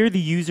 and here the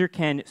user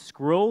can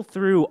scroll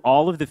through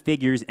all of the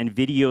figures and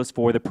videos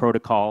for the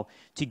protocol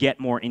to get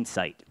more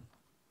insight.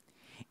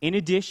 In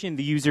addition,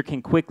 the user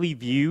can quickly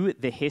view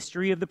the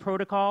history of the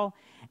protocol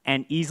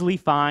and easily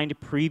find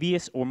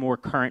previous or more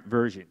current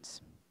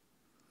versions.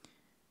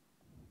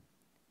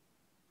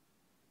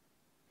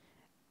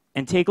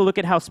 And take a look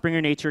at how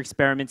Springer Nature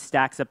Experiments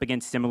stacks up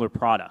against similar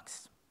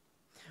products.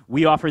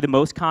 We offer the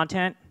most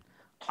content,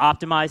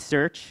 optimized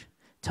search,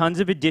 tons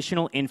of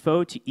additional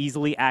info to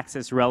easily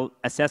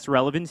assess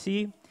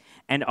relevancy,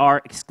 and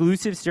our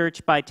exclusive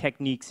search by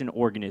techniques and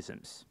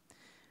organisms.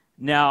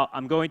 Now,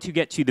 I'm going to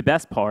get to the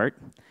best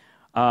part.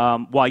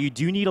 While you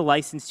do need a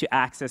license to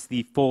access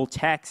the full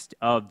text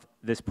of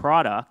this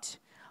product,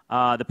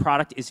 the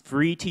product is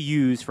free to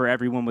use for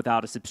everyone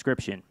without a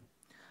subscription.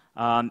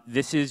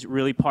 This is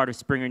really part of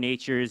Springer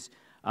Nature's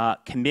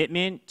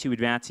commitment to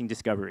advancing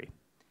discovery.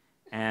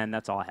 And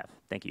that's all I have.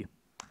 Thank you.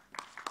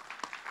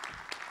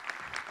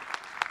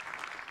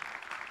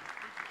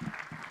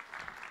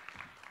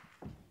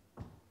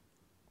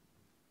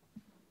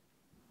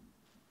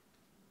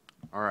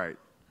 All right.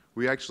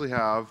 We actually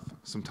have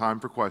some time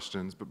for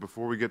questions, but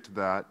before we get to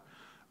that,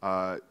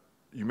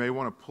 you may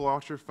want to pull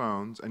out your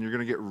phones and you're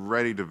going to get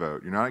ready to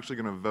vote. You're not actually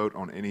going to vote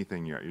on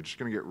anything yet. You're just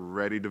going to get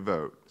ready to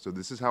vote. So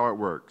this is how it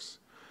works.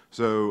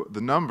 So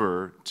the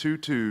number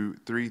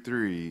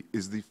 2233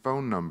 is the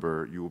phone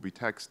number you will be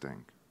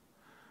texting.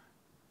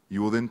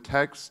 You will then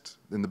text,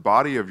 in the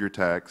body of your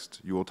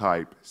text, you will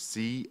type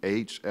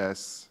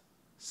CHSCONF.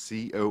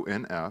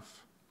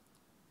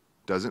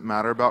 Doesn't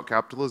matter about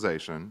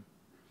capitalization.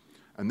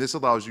 And this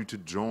allows you to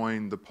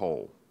join the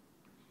poll.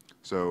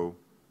 So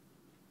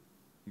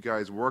you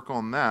guys work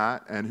on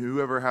that, and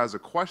whoever has a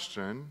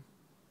question,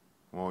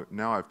 well,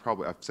 now I've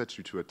set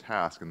you to a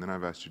task, and then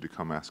I've asked you to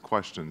come ask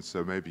questions,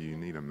 so maybe you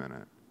need a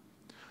minute.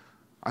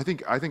 I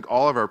think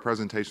all of our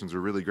presentations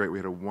were really great. We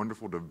had a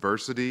wonderful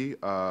diversity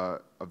of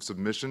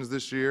submissions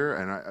this year,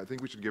 and I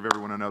think we should give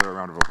everyone another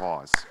round of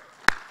applause.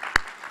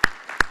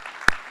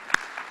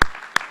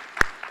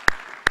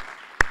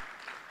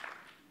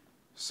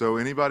 So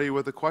anybody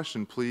with a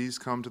question, please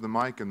come to the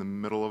mic in the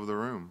middle of the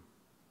room.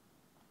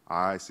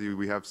 I see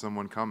we have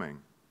someone coming.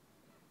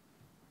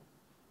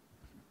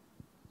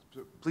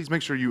 So please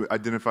make sure you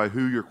identify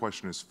who your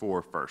question is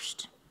for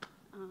first.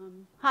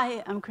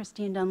 Hi, I'm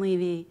Christine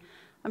Dunleavy.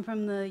 I'm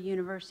from the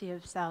University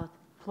of South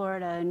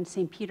Florida in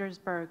St.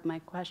 Petersburg. My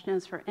question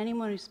is for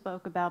anyone who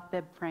spoke about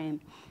BibFrame.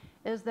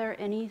 Is there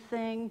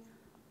anything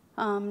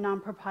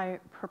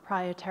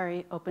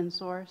non-proprietary open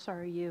source?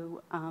 Are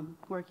you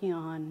working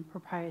on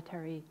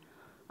proprietary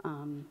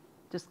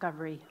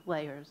discovery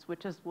layers,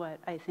 which is what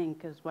I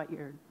think is what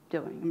you're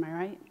doing? Am I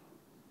right?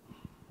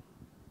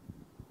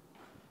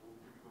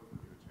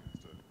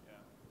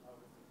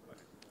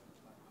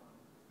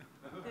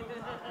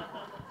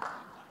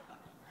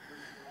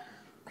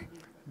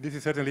 This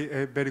is certainly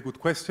a very good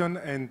question,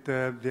 and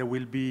there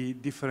will be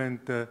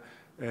different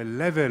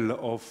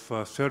level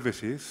of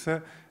services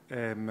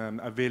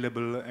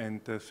available,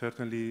 and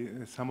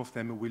certainly some of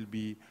them will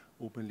be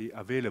openly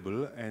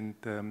available, and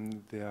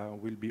there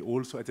will be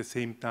also at the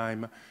same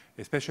time,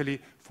 especially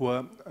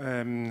for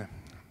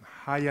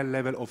higher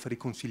level of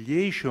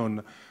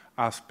reconciliation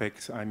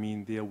aspects, I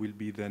mean, there will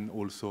be then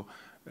also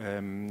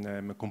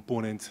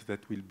components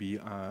that will be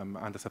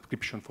under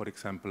subscription, for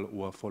example,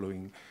 or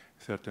following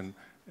certain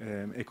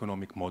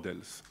economic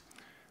models.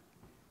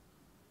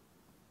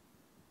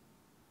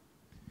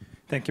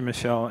 Thank you,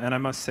 Michelle. And I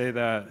must say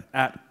that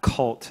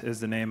 @Cult is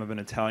the name of an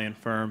Italian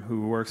firm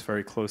who works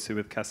very closely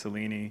with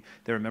Casalini.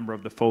 They're a member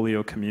of the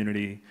Folio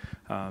community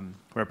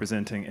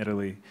representing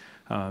Italy.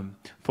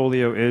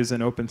 Folio is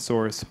an open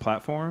source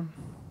platform.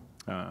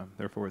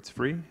 Therefore, it's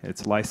free.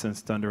 It's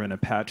licensed under an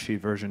Apache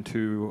version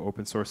 2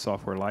 open source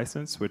software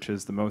license, which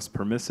is the most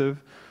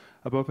permissive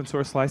of open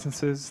source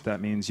licenses.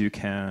 That means you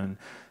can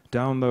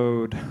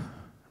download,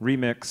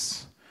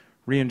 remix,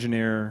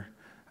 re-engineer,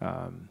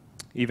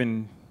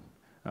 even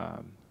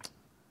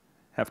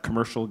have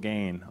commercial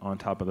gain on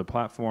top of the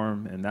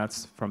platform, and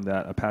that's from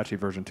that Apache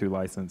version 2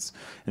 license.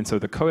 And so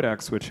the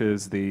codex, which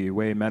is the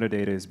way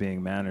metadata is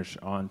being managed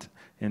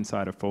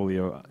inside of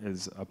Folio,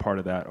 is a part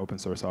of that open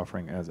source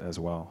offering as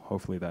well.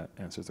 Hopefully that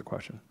answers the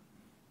question.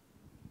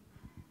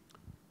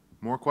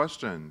 More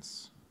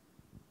questions?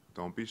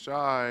 Don't be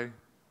shy.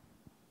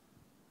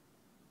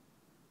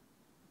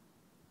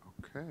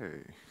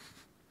 Okay.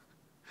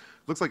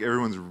 Looks like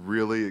everyone's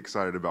really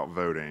excited about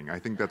voting. I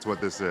think that's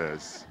what this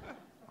is.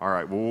 All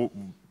right, well,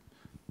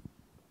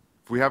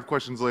 if we have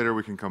questions later,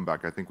 we can come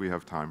back. I think we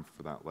have time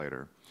for that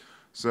later.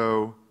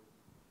 So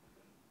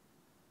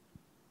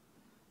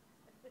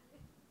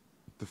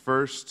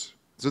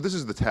this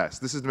is the test.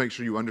 This is to make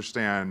sure you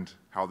understand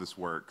how this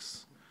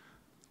works.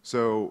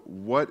 So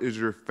what is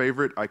your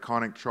favorite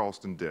iconic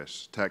Charleston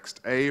dish?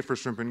 Text A for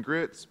shrimp and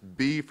grits,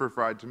 B for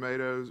fried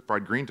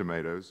green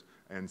tomatoes,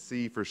 and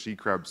C for she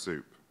crab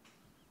soup.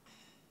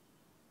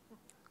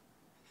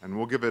 And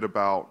we'll give it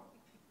about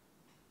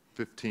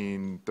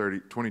 15, 30,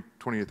 20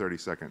 to 30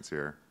 seconds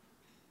here.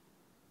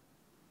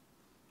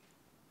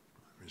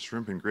 I mean,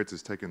 shrimp and grits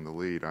is taking the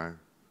lead. I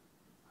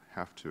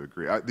have to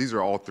agree. These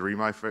are all three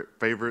my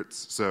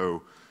favorites,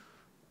 so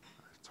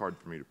it's hard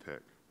for me to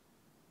pick.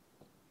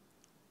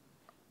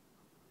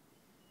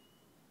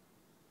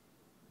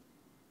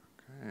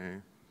 Okay,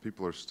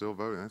 people are still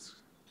voting.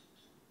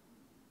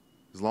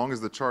 As long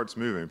as the chart's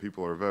moving,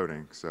 people are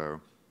voting,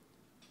 so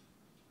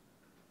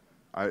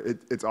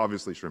it's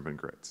obviously shrimp and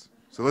grits.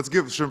 So let's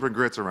give shrimp and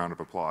grits a round of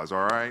applause,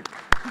 all right?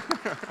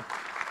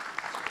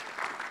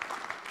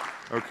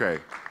 Okay,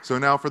 so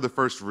now for the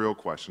first real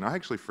question. I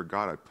actually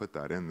forgot I put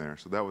that in there,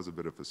 so that was a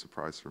bit of a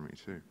surprise for me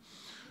too.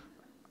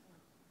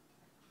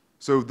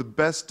 So the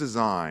best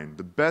designed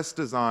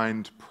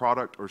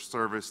product or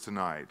service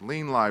tonight: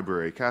 Lean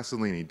Library,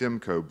 Casalini,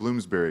 Demco,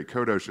 Bloomsbury,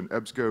 CodeOcean,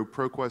 EBSCO,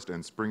 ProQuest,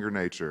 and Springer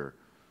Nature.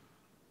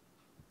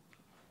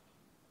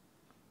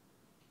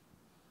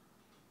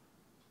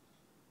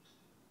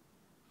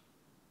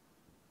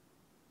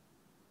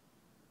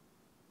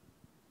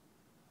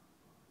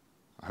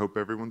 I hope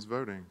everyone's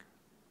voting.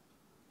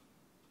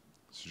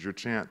 This is your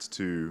chance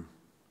to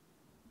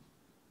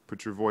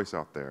put your voice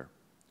out there.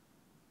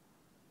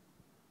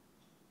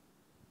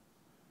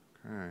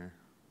 Okay.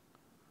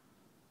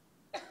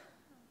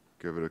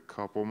 Give it a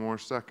couple more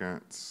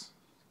seconds.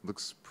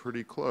 Looks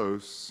pretty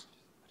close.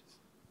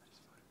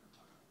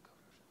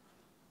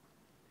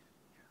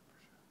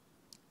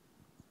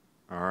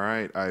 All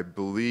right, I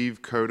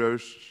believe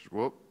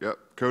CodeOcean,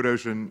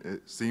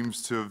 CodeOcean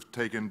seems to have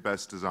taken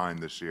best design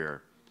this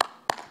year.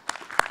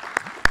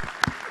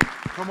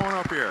 Come on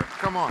up here,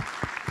 come on.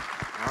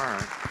 All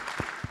right.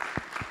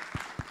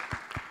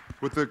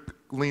 With the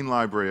Lean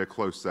Library, a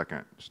close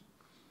second.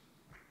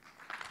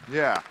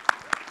 Yeah.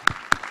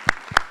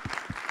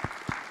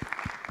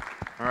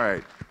 All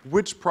right.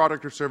 Which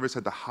product or service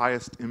had the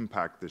highest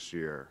impact this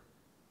year?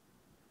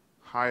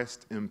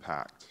 Highest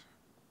impact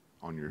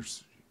on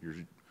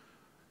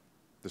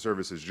the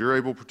services you're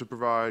able to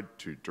provide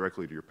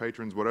directly to your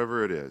patrons,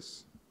 whatever it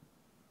is.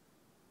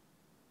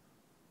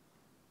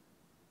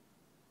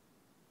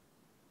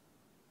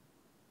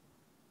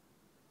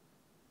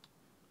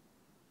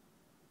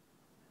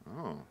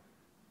 Oh,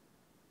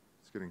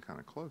 it's getting kind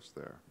of close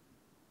there.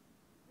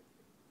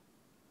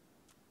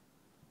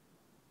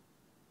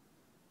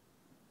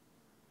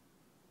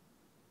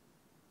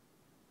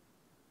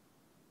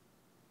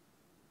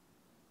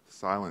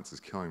 Silence is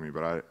killing me,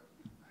 but I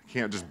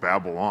can't just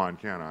babble on,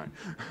 can I?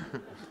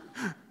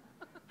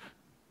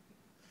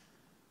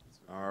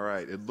 All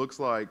right, it looks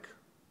like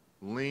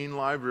Lean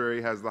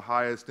Library has the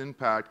highest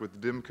impact, with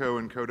Demco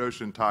and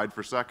CodeOcean tied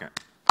for second.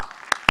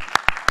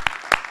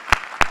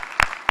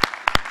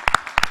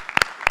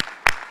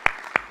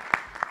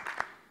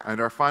 And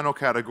our final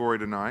category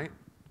tonight,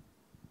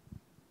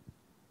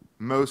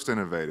 most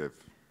innovative,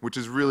 which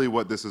is really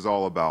what this is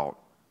all about.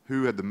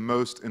 Who had the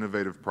most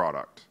innovative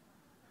product?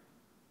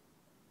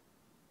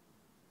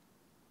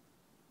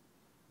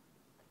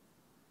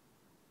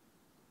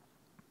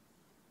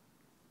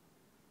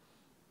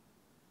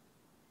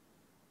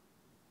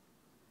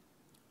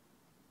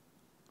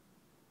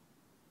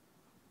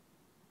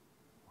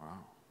 Wow.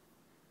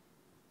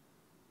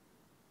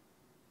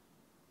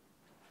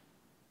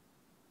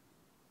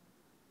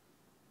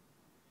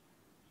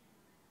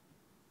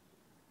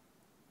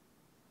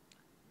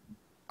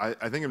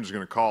 I think I'm just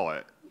going to call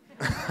it.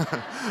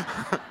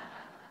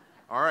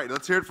 All right,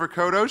 let's hear it for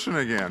CodeOcean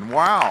again.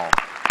 Wow.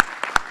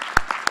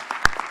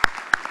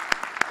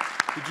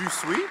 Did you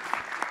sweep?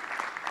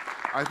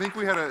 I think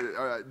we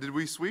had did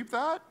we sweep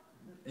that?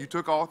 You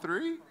took all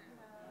three?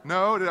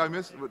 No, did I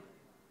miss?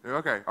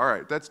 Okay, all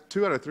right. That's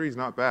 2 out of 3 is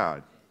not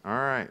bad. All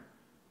right.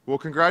 Well,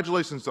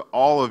 congratulations to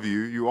all of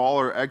you. You all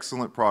are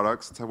excellent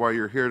products. That's why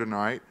you're here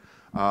tonight.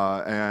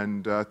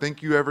 And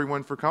thank you,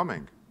 everyone, for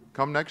coming.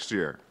 Come next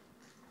year.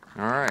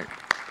 All right.